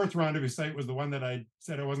the fourth rendezvous site was the one that I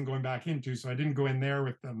said I wasn't going back into, so I didn't go in there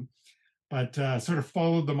with them, but sort of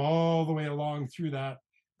followed them all the way along through that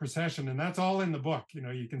procession. And that's all in the book.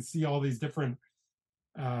 You can see all these different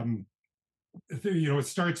it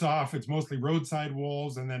starts off, it's mostly roadside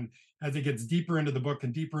wolves, and then as it gets deeper into the book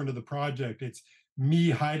and deeper into the project, it's me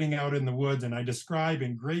hiding out in the woods, and I describe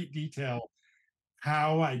in great detail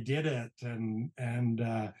how I did it, and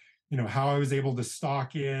how I was able to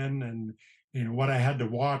stalk in, and what I had to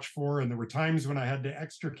watch for. And there were times when I had to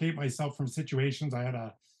extricate myself from situations. I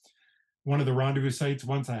had one of the rendezvous sites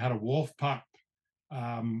once, I had a wolf pup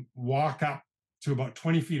walk up to about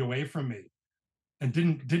 20 feet away from me, and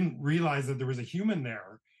didn't realize that there was a human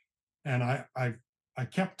there. And I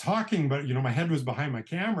kept talking, but my head was behind my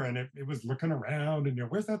camera, and it was looking around, and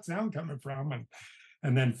where's that sound coming from?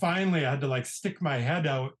 And then finally I had to like stick my head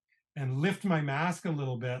out and lift my mask a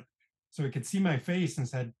little bit so it could see my face, and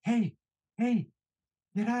said, hey,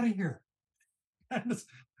 get out of here.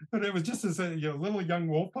 But it was just as a little young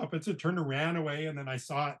wolf puppet. It turned and ran away, and then I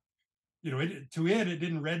saw it. It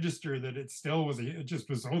didn't register that it still was. It just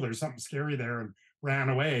was, oh, there's something scary there, and ran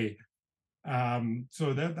away.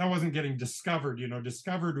 So that wasn't getting discovered.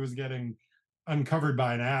 Discovered was getting uncovered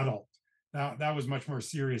by an adult. That was much more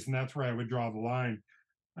serious, and that's where I would draw the line.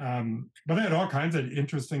 But I had all kinds of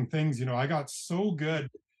interesting things. I got so good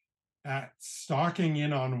at stalking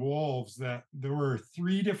in on wolves that there were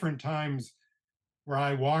 3 different times where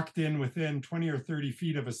I walked in within 20 or 30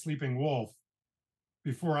 feet of a sleeping wolf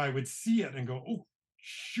before I would see it and go, oh,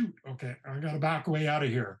 shoot, okay, I got to back way out of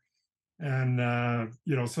here. And,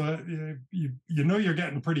 so you're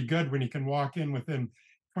getting pretty good when you can walk in within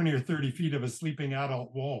 20 or 30 feet of a sleeping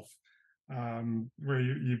adult wolf, where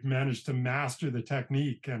you've managed to master the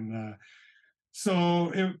technique. And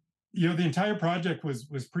so the entire project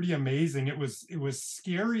was pretty amazing. It was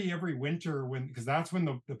scary every winter because that's when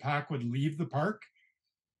the pack would leave the park,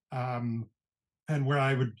 and where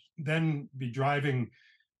I would then be driving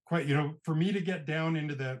quite, for me to get down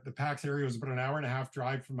into the pack's area was about an hour and a half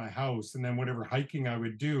drive from my house, and then whatever hiking I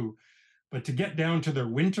would do. But to get down to their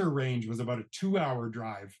winter range was about a 2-hour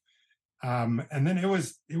drive. And then it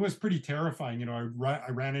was pretty terrifying. I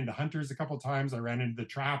ran into hunters a couple of times. I ran into the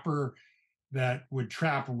trapper that would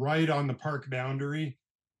trap right on the park boundary.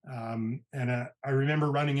 And I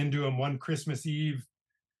remember running into him one Christmas Eve,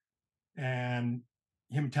 and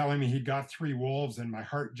him telling me he'd got 3 wolves, and my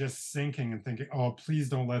heart just sinking and thinking, oh, please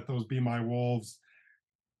don't let those be my wolves.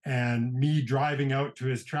 And me driving out to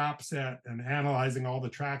his trap set and analyzing all the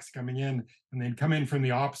tracks coming in, and they'd come in from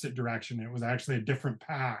the opposite direction. It was actually a different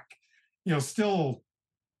pack. Still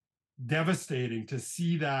devastating to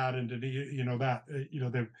see that, and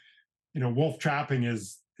the wolf trapping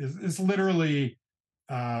is literally,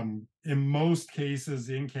 in most cases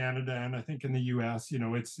in Canada, and I think in the US,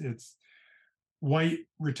 it's white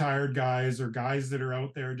retired guys or guys that are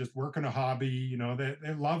out there just working a hobby.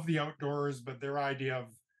 They love the outdoors, but their idea of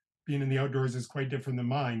being in the outdoors is quite different than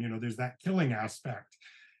mine. There's that killing aspect,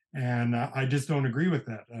 and I just don't agree with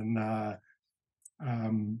it. And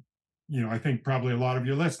um, I think probably a lot of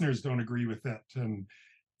your listeners don't agree with it. And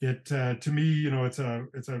it to me,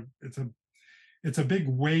 it's a big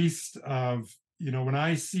waste of, when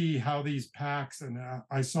I see how these packs, and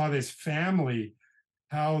I saw this family,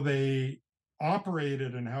 how they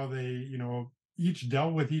operated and how they, each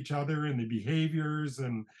dealt with each other and the behaviors,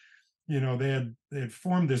 and they had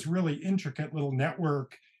formed this really intricate little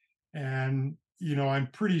network. And I'm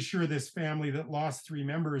pretty sure this family that lost 3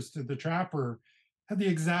 members to the trapper had the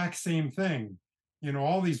exact same thing.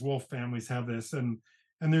 All these wolf families have this, and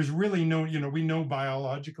there's really no, we know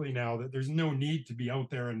biologically now that there's no need to be out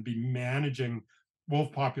there and be managing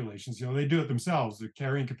wolf populations. They do it themselves. Their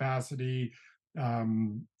carrying capacity,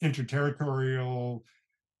 interterritorial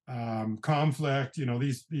conflict.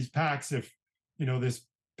 These packs, if this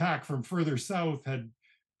pack from further south had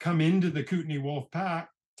come into the Kootenay wolf pack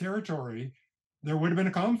territory, there would have been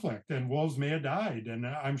a conflict and wolves may have died. And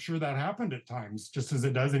I'm sure that happened at times, just as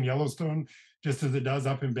it does in Yellowstone, just as it does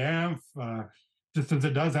up in Banff, just as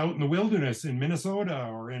it does out in the wilderness in Minnesota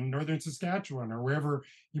or in northern Saskatchewan or wherever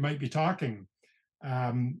you might be talking.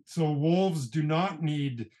 So wolves do not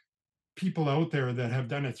need people out there that have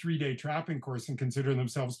done a 3-day trapping course and consider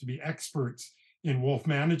themselves to be experts in wolf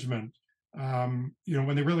management, when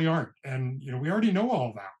they really aren't. And, we already know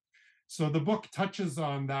all that. So the book touches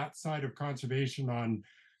on that side of conservation, on,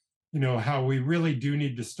 how we really do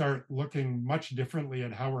need to start looking much differently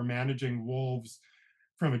at how we're managing wolves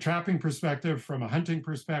from a trapping perspective, from a hunting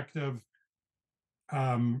perspective,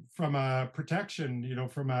 from a protection,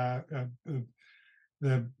 from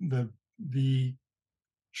the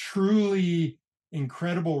truly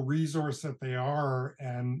incredible resource that they are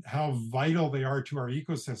and how vital they are to our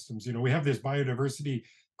ecosystems. We have this biodiversity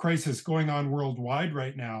crisis going on worldwide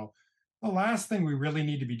right now. The last thing we really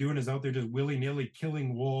need to be doing is out there just willy-nilly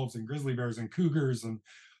killing wolves and grizzly bears and cougars and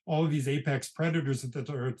all of these apex predators that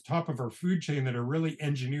are at the top of our food chain that are really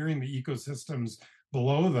engineering the ecosystems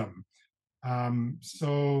below them.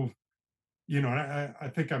 So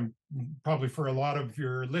I think I'm probably, for a lot of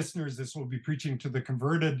your listeners, this will be preaching to the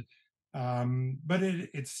converted, but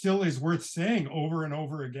it still is worth saying over and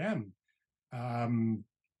over again. And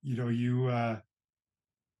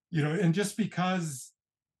just because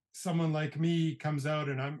someone like me comes out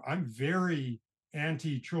and I'm very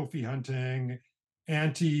anti-trophy hunting,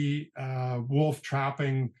 anti-wolf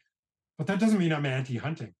trapping, but that doesn't mean I'm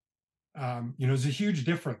anti-hunting. There's a huge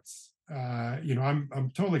difference.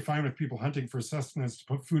 I'm totally fine with people hunting for sustenance to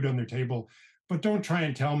put food on their table, but don't try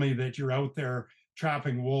and tell me that you're out there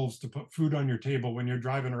trapping wolves to put food on your table when you're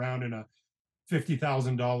driving around in a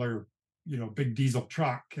 $50,000, big diesel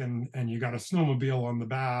truck, and you got a snowmobile on the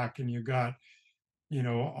back, and you got,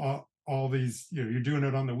 all these, you're doing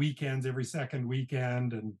it on the weekends, every second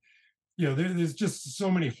weekend, and there's just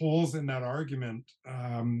so many holes in that argument,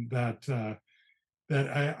 that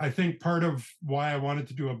I think part of why I wanted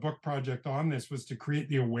to do a book project on this was to create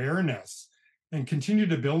the awareness and continue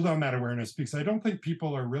to build on that awareness, because I don't think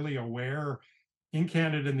people are really aware in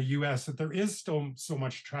Canada and the US that there is still so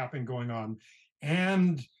much trapping going on,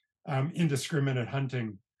 and indiscriminate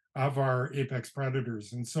hunting of our apex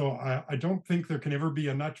predators. And so I don't think there can ever be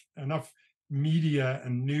enough media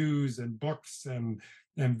and news and books and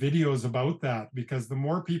videos about that, because the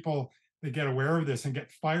more people that get aware of this and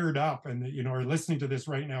get fired up and are listening to this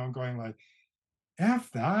right now and going like,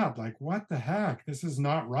 F that, like, what the heck, this is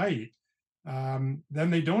not right, then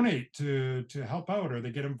they donate to help out, or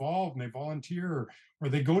they get involved and they volunteer, or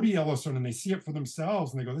they go to Yellowstone and they see it for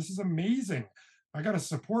themselves and they go, this is amazing, I got to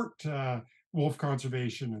support wolf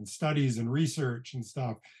conservation and studies and research and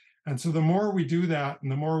stuff. And so the more we do that,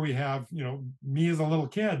 and the more we have, me as a little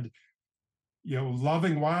kid,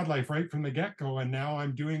 loving wildlife right from the get-go, and now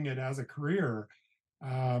I'm doing it as a career.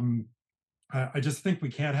 I just think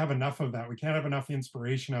we can't have enough of that. We can't have enough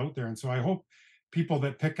inspiration out there. And so I hope people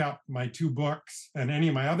that pick up my 2 books and any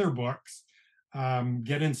of my other books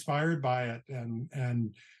get inspired by it,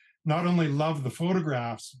 and not only love the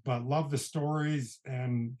photographs, but love the stories,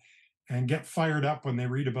 and get fired up when they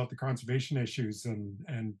read about the conservation issues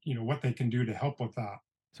and what they can do to help with that.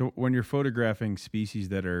 So when you're photographing species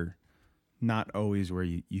that are not always where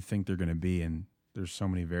you think they're going to be, and there's so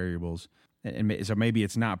many variables, and so maybe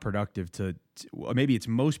it's not productive maybe it's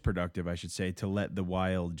most productive, I should say, to let the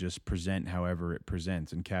wild just present however it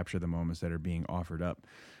presents and capture the moments that are being offered up,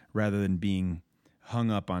 rather than being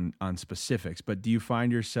hung up on specifics. But do you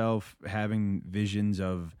find yourself having visions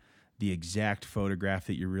of the exact photograph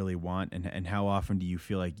that you really want, and how often do you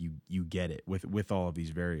feel like you get it with all of these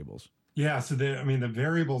variables? Yeah, so the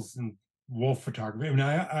variables in wolf photography. I mean,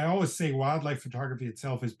 I always say wildlife photography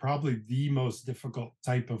itself is probably the most difficult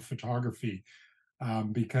type of photography,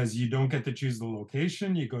 because you don't get to choose the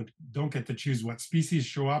location, don't get to choose what species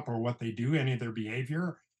show up or what they do, any of their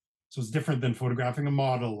behavior. So it's different than photographing a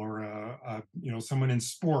model or someone in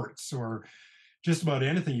sports or just about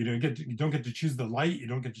anything. You don't get to choose the light, you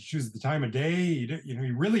don't get to choose the time of day.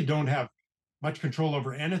 You really don't have much control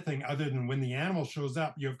over anything other than when the animal shows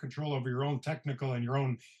up. You have control over your own technical and your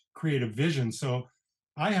own creative vision. So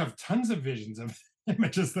I have tons of visions of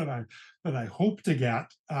images that I hope to get.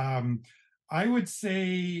 I would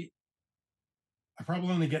say I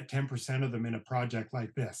probably only get 10% of them in a project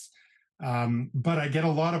like this. But I get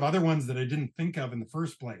a lot of other ones that I didn't think of in the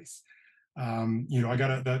first place. I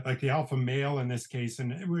got like the alpha male in this case,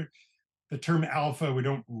 and the term alpha, we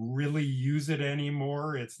don't really use it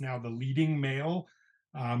anymore. It's now the leading male.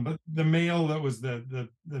 But the male that was the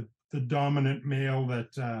dominant male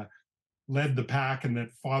that led the pack and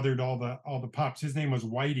that fathered all the pups, his name was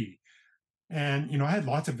Whitey. And I had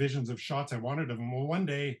lots of visions of shots I wanted of him. Well, one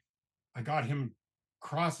day I got him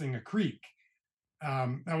crossing a creek.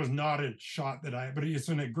 That was not a shot but it's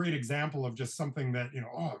a great example of just something that,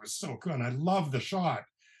 oh, it was so cool. And I love the shot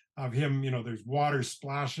of him. There's water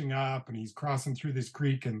splashing up and he's crossing through this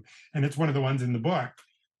creek, and it's one of the ones in the book.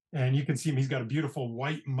 And you can see him, he's got a beautiful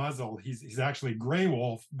white muzzle. He's actually gray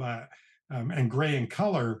wolf, but and gray in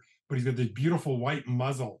color, but he's got this beautiful white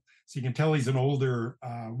muzzle. So you can tell he's an older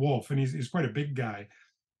wolf, and he's quite a big guy.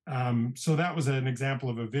 So that was an example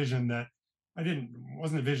of a vision that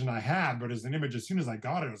wasn't a vision I had, but as an image, as soon as I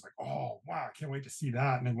got it, I was like, oh, wow, I can't wait to see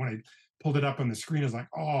that. And then when I pulled it up on the screen, I was like,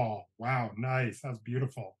 oh, wow, nice. That's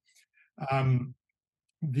beautiful. Um,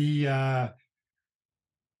 the, uh,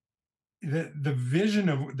 the vision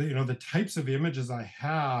of the types of images I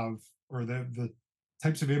have, or the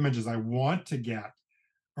types of images I want to get,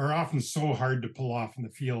 are often so hard to pull off in the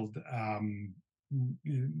field.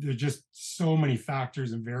 There's just so many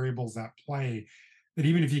factors and variables at play that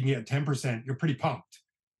even if you can get 10%, you're pretty pumped.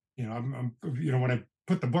 When I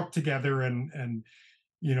put the book together and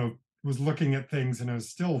was looking at things, and I was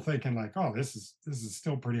still thinking like, oh, this is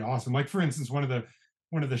still pretty awesome. Like for instance, one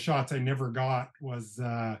of the shots I never got was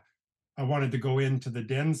I wanted to go into the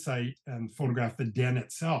den site and photograph the den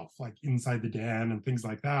itself, like inside the den and things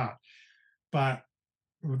like that. But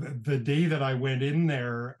the day that I went in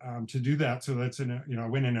there to do that, so I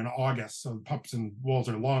went in August, so the pups and wolves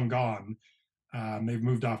are long gone. They've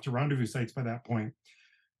moved off to rendezvous sites by that point.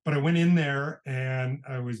 But I went in there and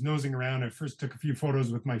I was nosing around. I first took a few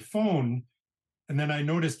photos with my phone, and then I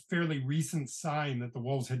noticed fairly recent sign that the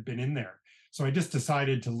wolves had been in there. So I just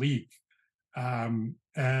decided to leave. And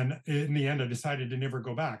in the end, I decided to never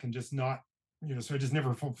go back and just not, so I just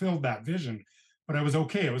never fulfilled that vision. But I was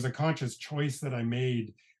okay. It was a conscious choice that I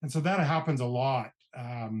made. And so that happens a lot.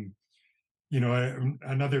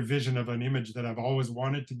 Another vision of an image that I've always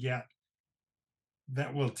wanted to get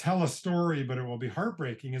that will tell a story, but it will be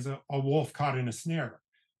heartbreaking, is a wolf caught in a snare.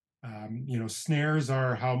 Snares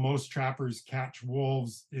are how most trappers catch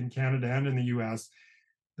wolves in Canada and in the US.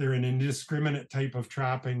 They're an indiscriminate type of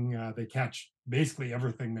trapping. They catch basically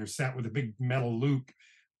everything. They're set with a big metal loop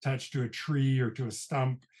attached to a tree or to a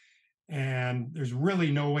stump. And there's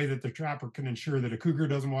really no way that the trapper can ensure that a cougar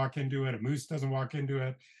doesn't walk into it, a moose doesn't walk into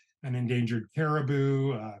it, an endangered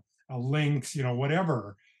caribou, a lynx,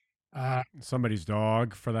 whatever. Somebody's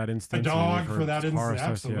dog, for that A instance. dog for that instance,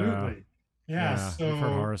 absolutely. Yeah. Yeah, So we've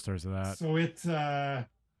heard horror stories of that. So it's an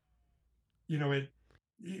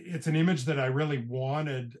image that I really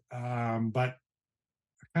wanted, but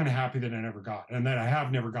kind of happy that I never got, and that I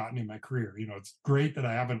have never gotten in my career. It's great that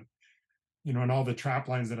I haven't, in all the trap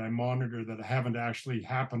lines that I monitor, that I haven't actually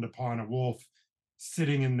happened upon a wolf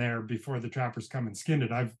sitting in there before the trappers come and skinned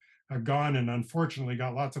it. I've gone and unfortunately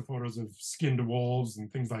got lots of photos of skinned wolves and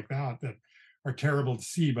things like that are terrible to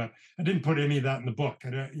see, but I didn't put any of that in the book. I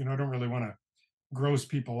don't really want to gross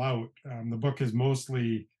people out. The book is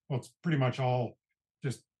mostly, well, it's pretty much all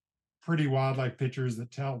just pretty wildlife pictures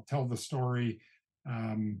that tell the story.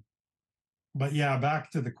 But yeah, back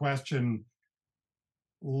to the question,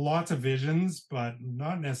 lots of visions, but you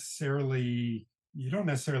don't necessarily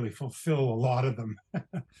fulfill a lot of them.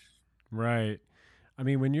 Right. I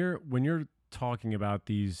mean, when you're talking about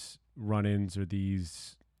these run-ins or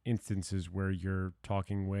these instances where you're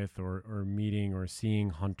talking with or meeting or seeing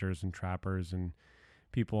hunters and trappers and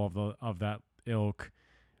people of that ilk,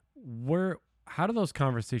 where how do those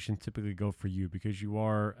conversations typically go for you? Because you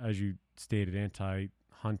are, as you stated,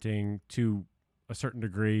 anti-hunting to a certain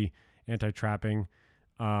degree, anti-trapping,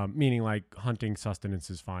 meaning like hunting sustenance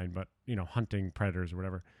is fine, but hunting predators or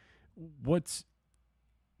whatever. What's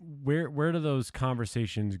where do those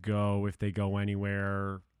conversations go, if they go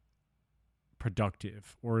anywhere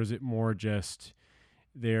productive, or is it more just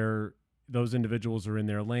they're those individuals are in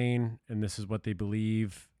their lane and this is what they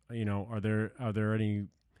believe? Are there any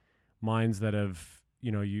minds that have,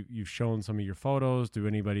 you've shown some of your photos? Does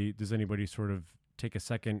anybody sort of take a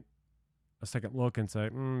second look and say,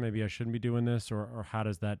 maybe I shouldn't be doing this, or how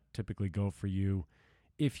does that typically go for you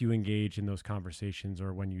if you engage in those conversations,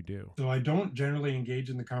 or when you do? So I don't generally engage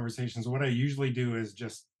in the conversations. What I usually do is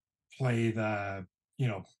just play the,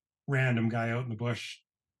 random guy out in the bush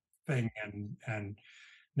thing. And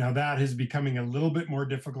now that is becoming a little bit more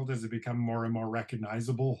difficult as it become more and more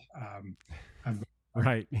recognizable. I'm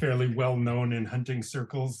Right. fairly well known in hunting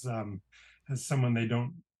circles as someone they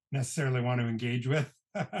don't necessarily want to engage with.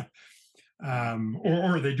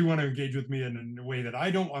 Or they do want to engage with me in a way that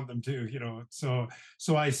I don't want them to, so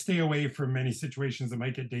I stay away from many situations that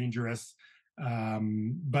might get dangerous.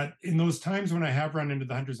 But in those times when I have run into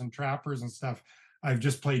the hunters and trappers and stuff, I've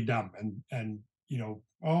just played dumb and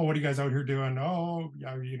oh, what are you guys out here doing? Oh,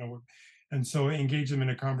 yeah, and so engage them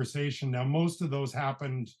in a conversation. Now, most of those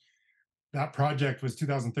happened. That project was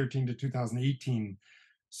 2013 to 2018.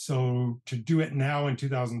 So to do it now in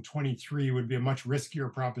 2023 would be a much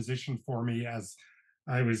riskier proposition for me, as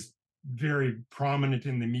I was very prominent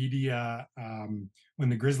in the media when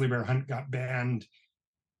the grizzly bear hunt got banned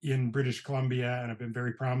in British Columbia, and I've been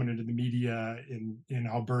very prominent in the media in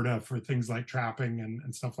Alberta for things like trapping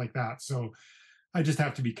and stuff like that. So I just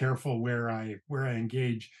have to be careful where I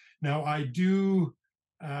engage. Now I do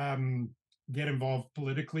get involved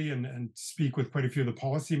politically and speak with quite a few of the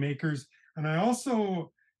policymakers, and I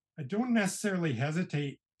don't necessarily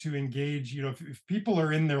hesitate to engage. If people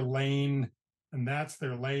are in their lane and that's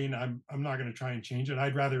their lane, I'm not going to try and change it.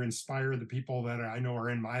 I'd rather inspire the people that I know are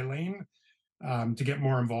in my lane to get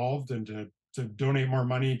more involved and to donate more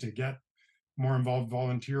money, to get more involved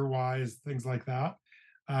volunteer wise, things like that.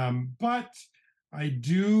 But I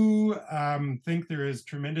do think there is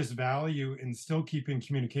tremendous value in still keeping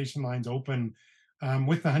communication lines open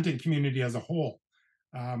with the hunting community as a whole.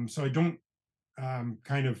 So I don't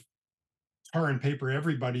kind of tar and paper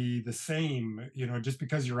everybody the same. Just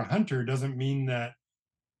because you're a hunter doesn't mean that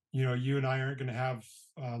you and I aren't going to have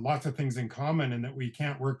lots of things in common and that we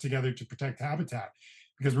can't work together to protect habitat.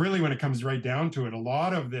 Because really, when it comes right down to it, a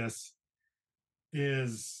lot of this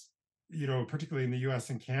is, particularly in the US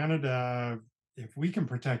and Canada, if we can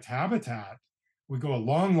protect habitat, we go a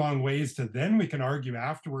long, long ways to then we can argue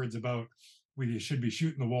afterwards about we should be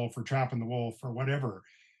shooting the wolf or trapping the wolf or whatever.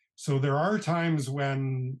 So there are times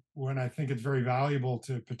when I think it's very valuable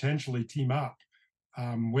to potentially team up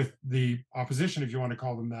with the opposition, if you want to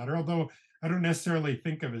call them that. Or although I don't necessarily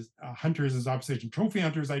think of as hunters as opposition. Trophy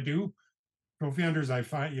hunters, I do. Trophy hunters, I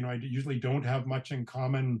find, I usually don't have much in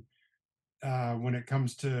common when it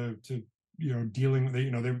comes to dealing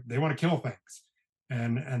with, they want to kill things,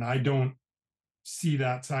 and I don't see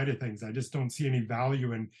that side of things. I just don't see any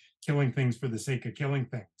value in killing things for the sake of killing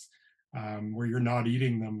things, where you're not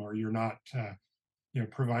eating them or you're not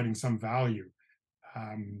providing some value.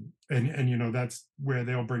 And that's where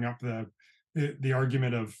they'll bring up the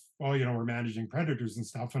argument of, oh, we're managing predators and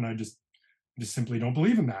stuff, and I just simply don't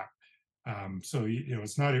believe in that. So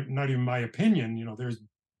it's not even my opinion. There's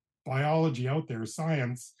biology out there,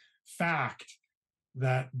 science, fact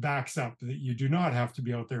that backs up that you do not have to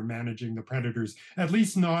be out there managing the predators, at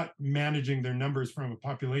least not managing their numbers from a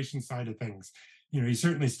population side of things. You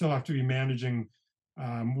certainly still have to be managing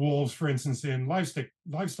wolves, for instance, in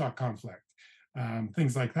livestock conflict,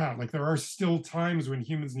 things like that. Like there are still times when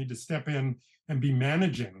humans need to step in and be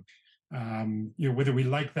managing, whether we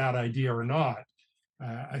like that idea or not.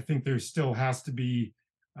 I think there still has to be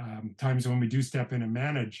times when we do step in and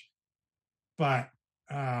manage, but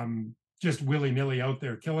just willy-nilly out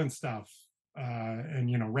there killing stuff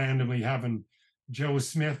and randomly having Joe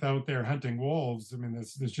Smith out there hunting wolves, I mean,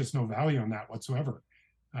 there's just no value in that whatsoever.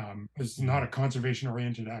 It's not a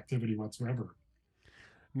conservation-oriented activity whatsoever.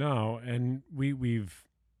 No, and we've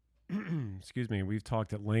excuse me, we've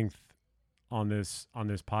talked at length on this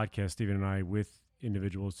podcast, Stephen and I, with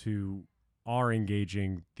individuals who are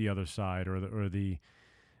engaging the other side or the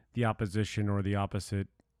opposition or the opposite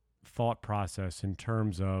thought process in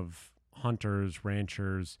terms of hunters,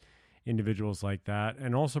 ranchers, individuals like that,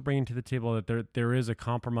 and also bringing to the table that there is a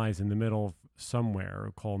compromise in the middle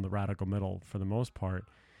somewhere, called the radical middle for the most part,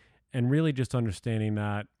 and really just understanding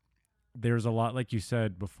that there's a lot, like you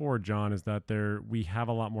said before, John, is that we have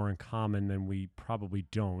a lot more in common than we probably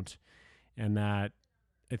don't, and that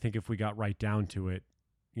I think if we got right down to it,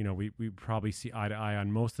 we probably see eye to eye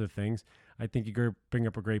on most of the things. I think you bring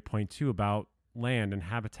up a great point too about land and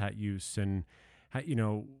habitat use and I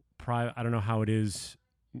don't know how it is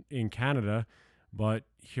in Canada, but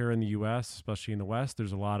here in the US, especially in the West,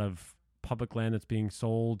 there's a lot of public land that's being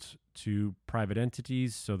sold to private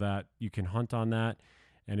entities so that you can hunt on that,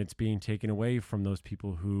 and it's being taken away from those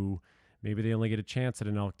people who maybe they only get a chance at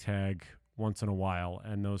an elk tag once in a while,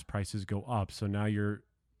 and those prices go up. So now you're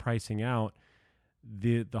pricing out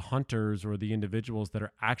the hunters or the individuals that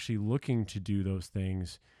are actually looking to do those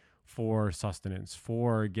things for sustenance,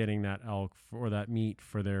 for getting that elk or that meat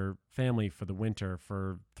for their family for the winter,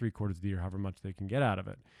 for 3/4 of the year, however much they can get out of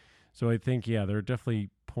it. So I think, yeah, there are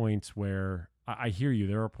definitely points where I hear you.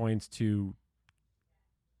 There are points to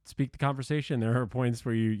speak the conversation. There are points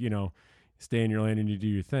where you stay in your lane and you do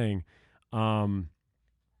your thing.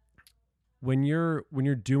 When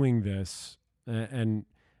you're doing this, and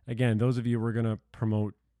again, those of you, we're going to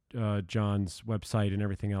promote John's website and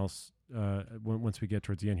everything else once we get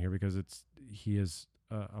towards the end here, because he is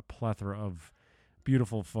a plethora of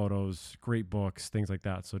beautiful photos, great books, things like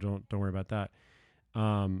that. So don't worry about that.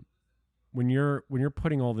 When you're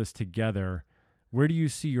putting all this together, where do you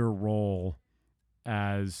see your role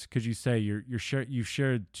as? Because you say you've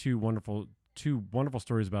shared two wonderful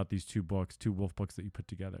stories about these two wolf books that you put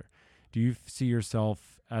together. Do you see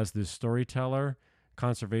yourself as this storyteller,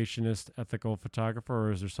 conservationist, ethical photographer,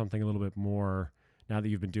 or is there something a little bit more now that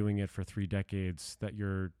you've been doing it for 3 decades that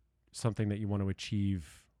you're something that you want to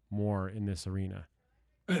achieve more in this arena?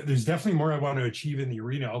 There's definitely more I want to achieve in the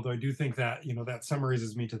arena, although I do think that, that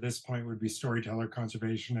summarizes me to this point would be storyteller,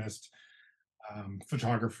 conservationist,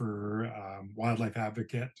 photographer, wildlife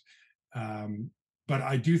advocate. But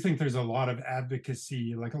I do think there's a lot of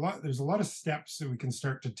advocacy, there's a lot of steps that we can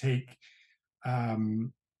start to take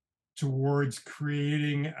towards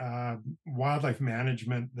creating wildlife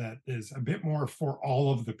management that is a bit more for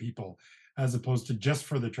all of the people, as opposed to just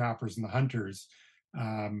for the trappers and the hunters,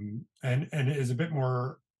 and is a bit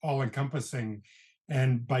more all-encompassing.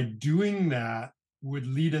 And by doing that would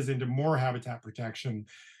lead us into more habitat protection,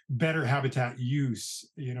 better habitat use.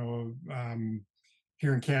 Here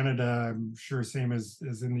in Canada, I'm sure same as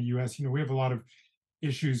in the US, we have a lot of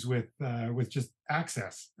issues with just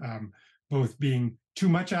access, both being too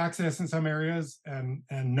much access in some areas and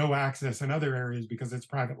no access in other areas because it's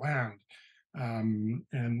private land.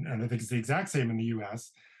 And I think it's the exact same in the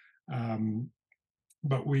US.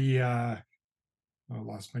 But I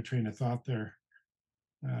lost my train of thought there.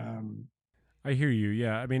 I hear you.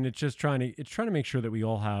 Yeah. I mean, it's just trying to make sure that we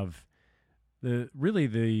all have the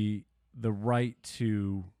right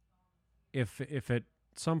to, if at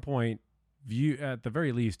some point at the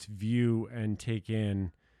very least view and take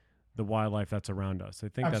in the wildlife that's around us. I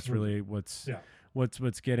think Absolutely. That's really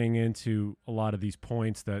what's getting into a lot of these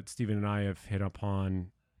points that Stephen and I have hit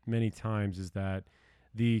upon many times, is that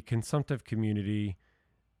the consumptive community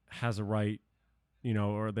has a right,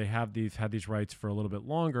 or they have had these rights for a little bit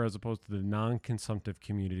longer, as opposed to the non-consumptive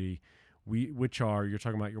community, which are, you're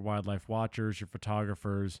talking about your wildlife watchers, your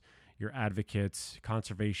photographers, your advocates,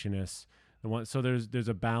 conservationists. So there's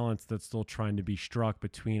a balance that's still trying to be struck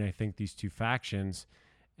between, I think, these two factions,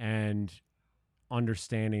 and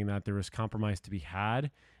understanding that there is compromise to be had,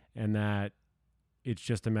 and that it's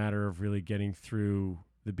just a matter of really getting through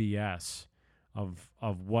the BS of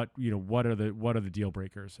what are the deal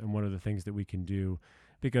breakers and what are the things that we can do,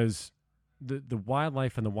 because the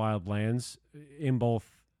wildlife and the wildlands in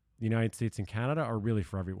both the United States and Canada are really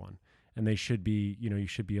for everyone, and they should be, you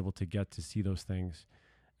should be able to get to see those things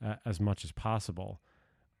as much as possible.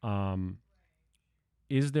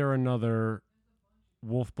 Is there another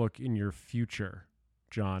wolf book in your future,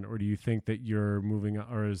 John, or do you think that you're moving,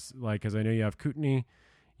 or because I know you have Kootenay,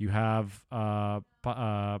 you have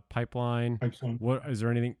Pipestone. What is there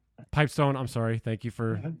anything? Pipestone. I'm sorry. Thank you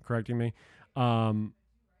for correcting me.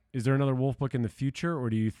 Is there another wolf book in the future, or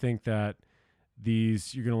do you think that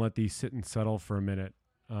you're going to let these sit and settle for a minute,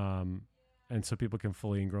 and so people can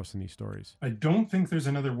fully engross in these stories? I don't think there's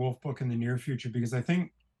another wolf book in the near future, because I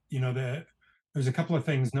think that there's a couple of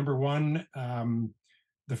things. Number one,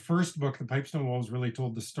 the first book, The Pipestone Wolves, really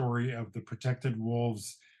told the story of the protected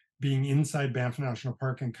wolves being inside Banff National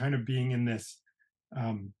Park and kind of being in this,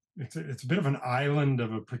 it's a bit of an island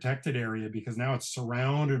of a protected area, because now it's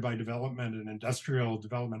surrounded by development and industrial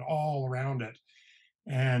development all around it.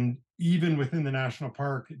 And even within the national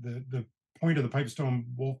park, the point of the Pipestone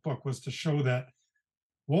Wolf book was to show that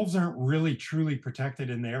wolves aren't really truly protected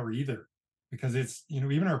in there either, because it's,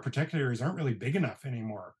 even our protected areas aren't really big enough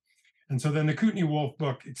anymore. And so then the Kootenay Wolf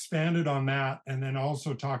book expanded on that, and then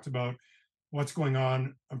also talked about what's going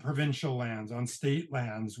on provincial lands, on state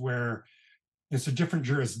lands, where it's a different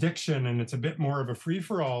jurisdiction, and it's a bit more of a free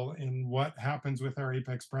for all in what happens with our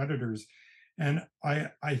apex predators. And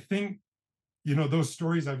I think, those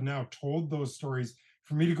stories, I've now told those stories.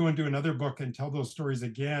 For me to go and do another book and tell those stories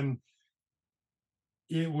again,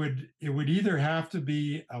 it would either have to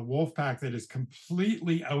be a wolf pack that is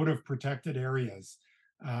completely out of protected areas,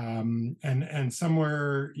 and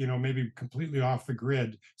somewhere, maybe completely off the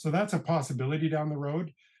grid. So that's a possibility down the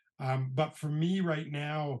road. But for me right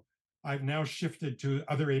now, I've now shifted to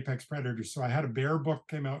other apex predators. So I had a bear book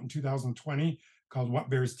came out in 2020 called What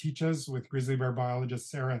Bears Teach Us with grizzly bear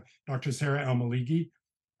biologist Dr. Sarah El-Maligi.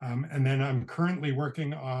 And then I'm currently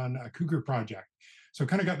working on a cougar project. So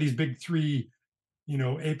kind of got these big three,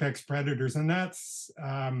 apex predators. And that's,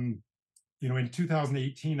 in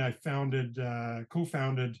 2018, I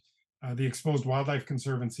co-founded the Exposed Wildlife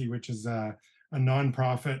Conservancy, which is a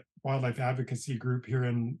nonprofit wildlife advocacy group here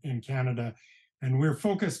in Canada. And we're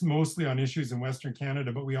focused mostly on issues in Western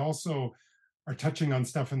Canada, but we also are touching on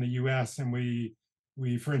stuff in the US. And we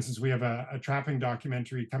for instance, we have a trapping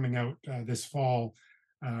documentary coming out this fall,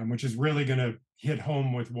 which is really going to hit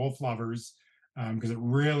home with wolf lovers, because it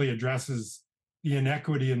really addresses the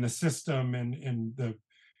inequity in the system and the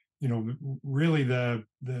really the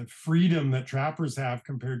freedom that trappers have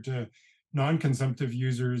compared to non-consumptive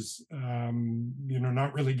users,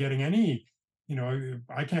 not really getting any.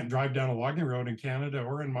 I can't drive down a logging road in Canada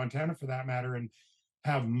or in Montana for that matter and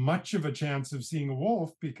have much of a chance of seeing a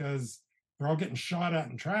wolf because they're all getting shot at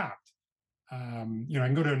and trapped. I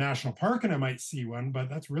can go to a national park and I might see one, but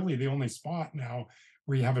that's really the only spot now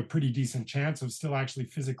where you have a pretty decent chance of still actually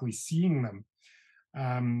physically seeing them.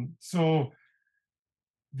 So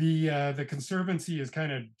the conservancy is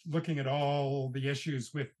kind of looking at all the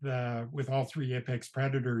issues with all three apex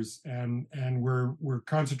predators, and we're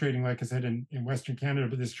concentrating, like I said, in Western Canada.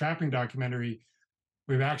 But this trapping documentary,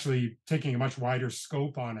 we've actually taking a much wider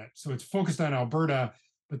scope on it. So it's focused on Alberta,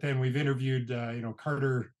 but then we've interviewed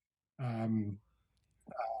Carter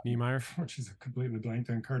Niemeyer, which is completely blanked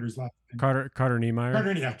on Carter's last name. Carter Niemeyer.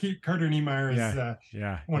 Carter Niemeyer is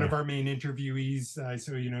one of our our main interviewees.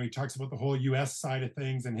 So he talks about the whole U.S. side of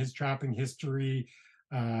things and his trapping history.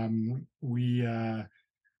 We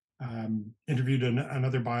interviewed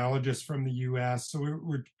another biologist from the U.S. So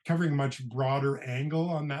we're covering a much broader angle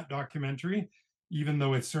on that documentary, even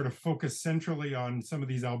though it's sort of focused centrally on some of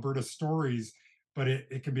these Alberta stories, but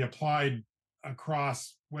it can be applied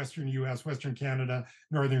across Western US, Western Canada,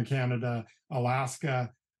 Northern Canada,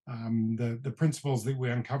 Alaska. The principles that we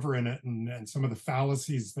uncover in it, and some of the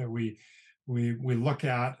fallacies that we look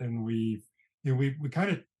at, and we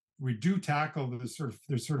do tackle there's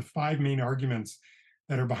sort of five main arguments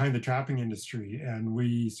that are behind the trapping industry, and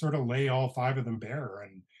we sort of lay all five of them bare.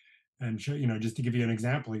 And show, just to give you an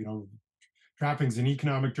example, trapping's an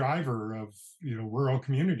economic driver of rural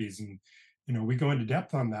communities, and we go into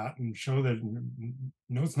depth on that and show that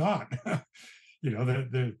no, it's not.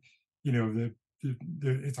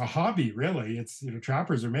 It's a hobby, really. It's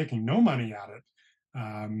trappers are making no money at it.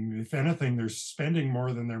 If anything, they're spending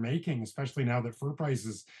more than they're making, especially now that fur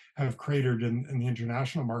prices have cratered in the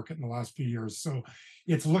international market in the last few years. So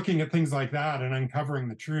it's looking at things like that and uncovering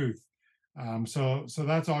the truth. So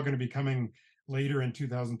that's all going to be coming later in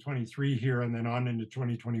 2023 here, and then on into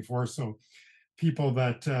 2024. So people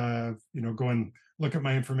that go and look at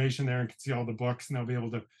my information there and can see all the books, and they'll be able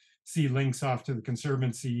to see links off to the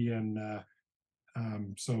conservancy. And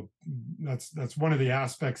so that's one of the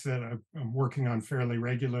aspects that I'm working on fairly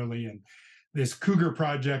regularly. And this cougar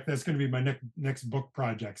project, that's going to be my next book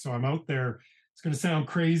project. So I'm out there. It's going to sound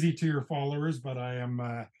crazy to your followers, but I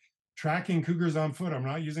am tracking cougars on foot. I'm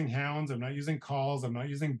not using hounds. I'm not using calls. I'm not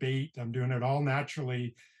using bait. I'm doing it all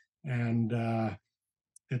naturally. And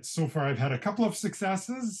so far I've had a couple of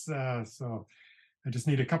successes. So I just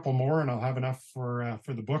need a couple more, and I'll have enough for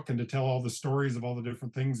the book and to tell all the stories of all the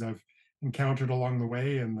different things I've encountered along the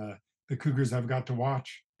way, and the cougars I've got to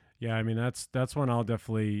watch. Yeah, I mean that's one I'll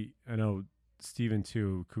definitely. I know Stephen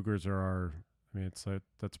too. Cougars are our. I mean,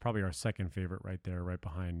 that's probably our second favorite right there, right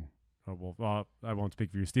behind. Well, I won't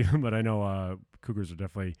speak for you, Stephen, but I know cougars are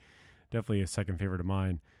definitely a second favorite of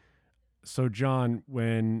mine. So John,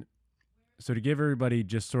 to give everybody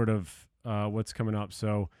just sort of what's coming up.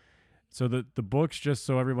 So the books, just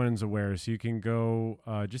so everyone's aware, so you can go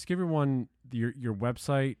just give everyone your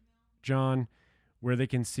website, John, where they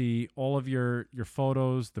can see all of your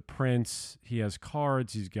photos, the prints. He has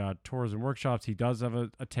cards. He's got tours and workshops. He does have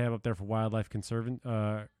a tab up there for Wildlife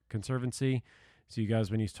Conservancy. So you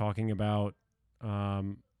guys, when he's talking about,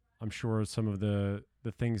 I'm sure some of the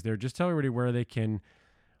things there, just tell everybody where they can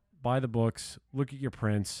buy the books, look at your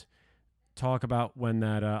prints, talk about when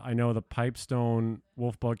that, I know the Pipestone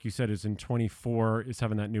Wolf book you said is in 24 is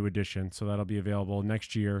having that new edition. So that'll be available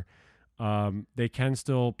next year. They can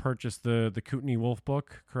still purchase the Kootenay Wolf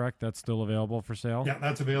book, correct? That's still available for sale? Yeah,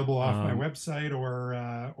 that's available off my website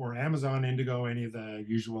or Amazon, Indigo, any of the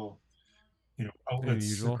usual,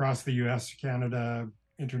 outlets across the US, Canada,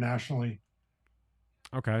 internationally.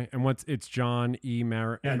 Okay. And it's John E.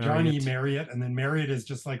 Marriott? Yeah, John E. Marriott. And then Marriott is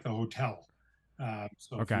just like the hotel.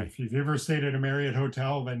 So okay. if you've ever stayed at a Marriott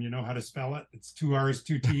hotel, then you know how to spell it. It's 2 R's,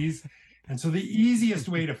 2 T's. And so the easiest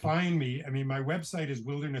way to find me, I mean, my website is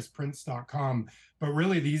wildernessprints.com, but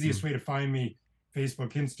really the easiest way to find me,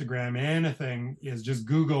 Facebook, Instagram, anything, is just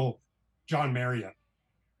Google John Marriott.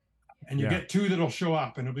 And you get 2 that'll show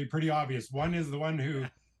up, and it'll be pretty obvious. One is the one who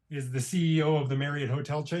is the CEO of the Marriott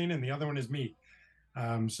hotel chain, and the other one is me.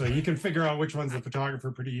 So you can figure out which one's the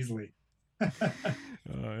photographer pretty easily.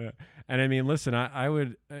 Yeah. And I mean, listen, I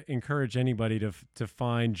would encourage anybody to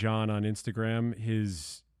find John on Instagram.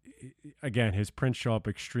 His prints show up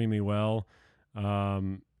extremely well.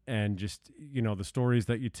 And just, the stories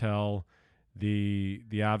that you tell,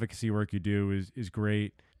 the advocacy work you do is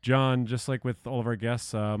great. John, just like with all of our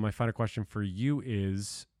guests, my final question for you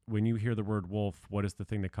is, when you hear the word wolf, what is the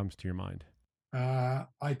thing that comes to your mind?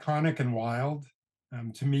 Iconic and wild.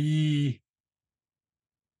 To me,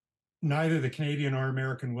 neither the Canadian or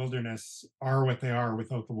American wilderness are what they are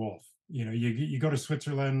without the wolf. You go to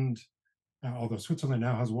Switzerland, although Switzerland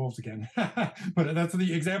now has wolves again, but that's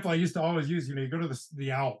the example I used to always use. You go to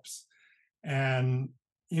the Alps, and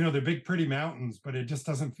they're big, pretty mountains, but it just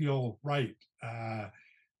doesn't feel right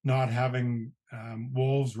not having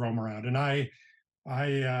wolves roam around. And I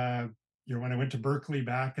when I went to Berkeley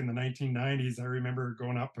back in the 1990s, I remember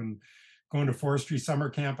going to forestry summer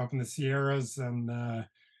camp up in the Sierras, and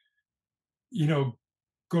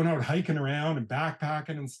going out hiking around and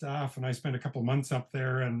backpacking and stuff. And I spent a couple months up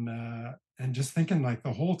there, and just thinking, like,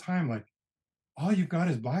 the whole time, like, all you've got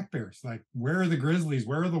is black bears. Like, where are the grizzlies?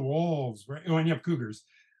 Where are the wolves? And you have cougars,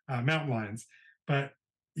 mountain lions. But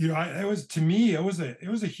it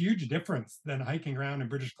was a huge difference than hiking around in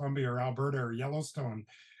British Columbia or Alberta or Yellowstone,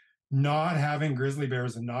 not having grizzly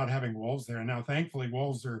bears and not having wolves there. And now, thankfully,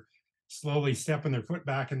 wolves are slowly stepping their foot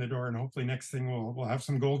back in the door, and hopefully next thing we'll have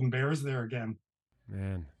some golden bears there again.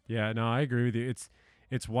 Man, yeah, no, I agree with you.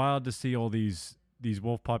 It's wild to see all these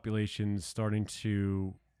wolf populations starting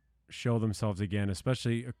to show themselves again,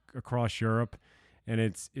 especially across Europe. And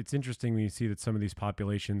it's interesting when you see that some of these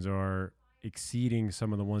populations are exceeding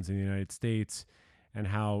some of the ones in the United States, and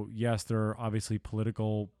how, yes, there are obviously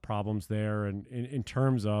political problems there, and in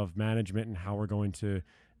terms of management and how we're going to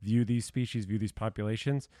view these species, view these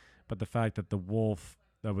populations. But the fact that the wolf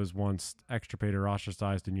that was once extirpated or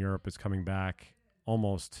ostracized in Europe is coming back,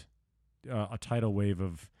 almost a tidal wave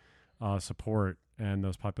of support, and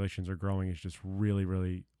those populations are growing, is just really,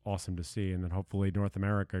 really awesome to see. And then hopefully North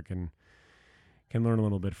America can learn a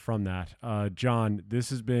little bit from that. John, this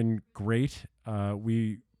has been great.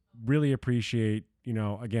 We really appreciate,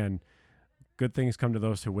 again, good things come to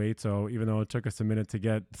those who wait. So even though it took us a minute to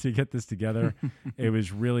get this together, it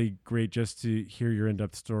was really great just to hear your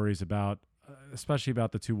in-depth stories about, especially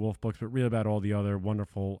about the 2 wolf books, but really about all the other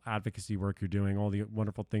wonderful advocacy work you're doing, all the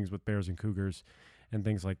wonderful things with bears and cougars and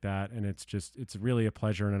things like that. And it's really a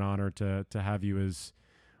pleasure and an honor to have you as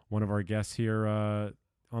one of our guests here on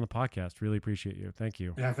the podcast. Really appreciate you. Thank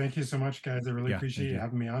you. Yeah, thank you so much, guys. I really appreciate you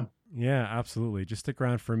having me on. Yeah, absolutely. Just stick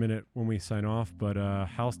around for a minute when we sign off. But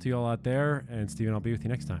house to you all out there, and Steven, I'll be with you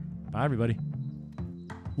next time. Bye, everybody.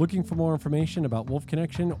 Looking for more information about Wolf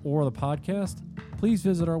Connection or the podcast? Please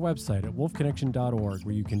visit our website at wolfconnection.org,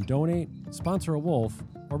 where you can donate, sponsor a wolf,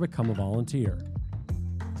 or become a volunteer.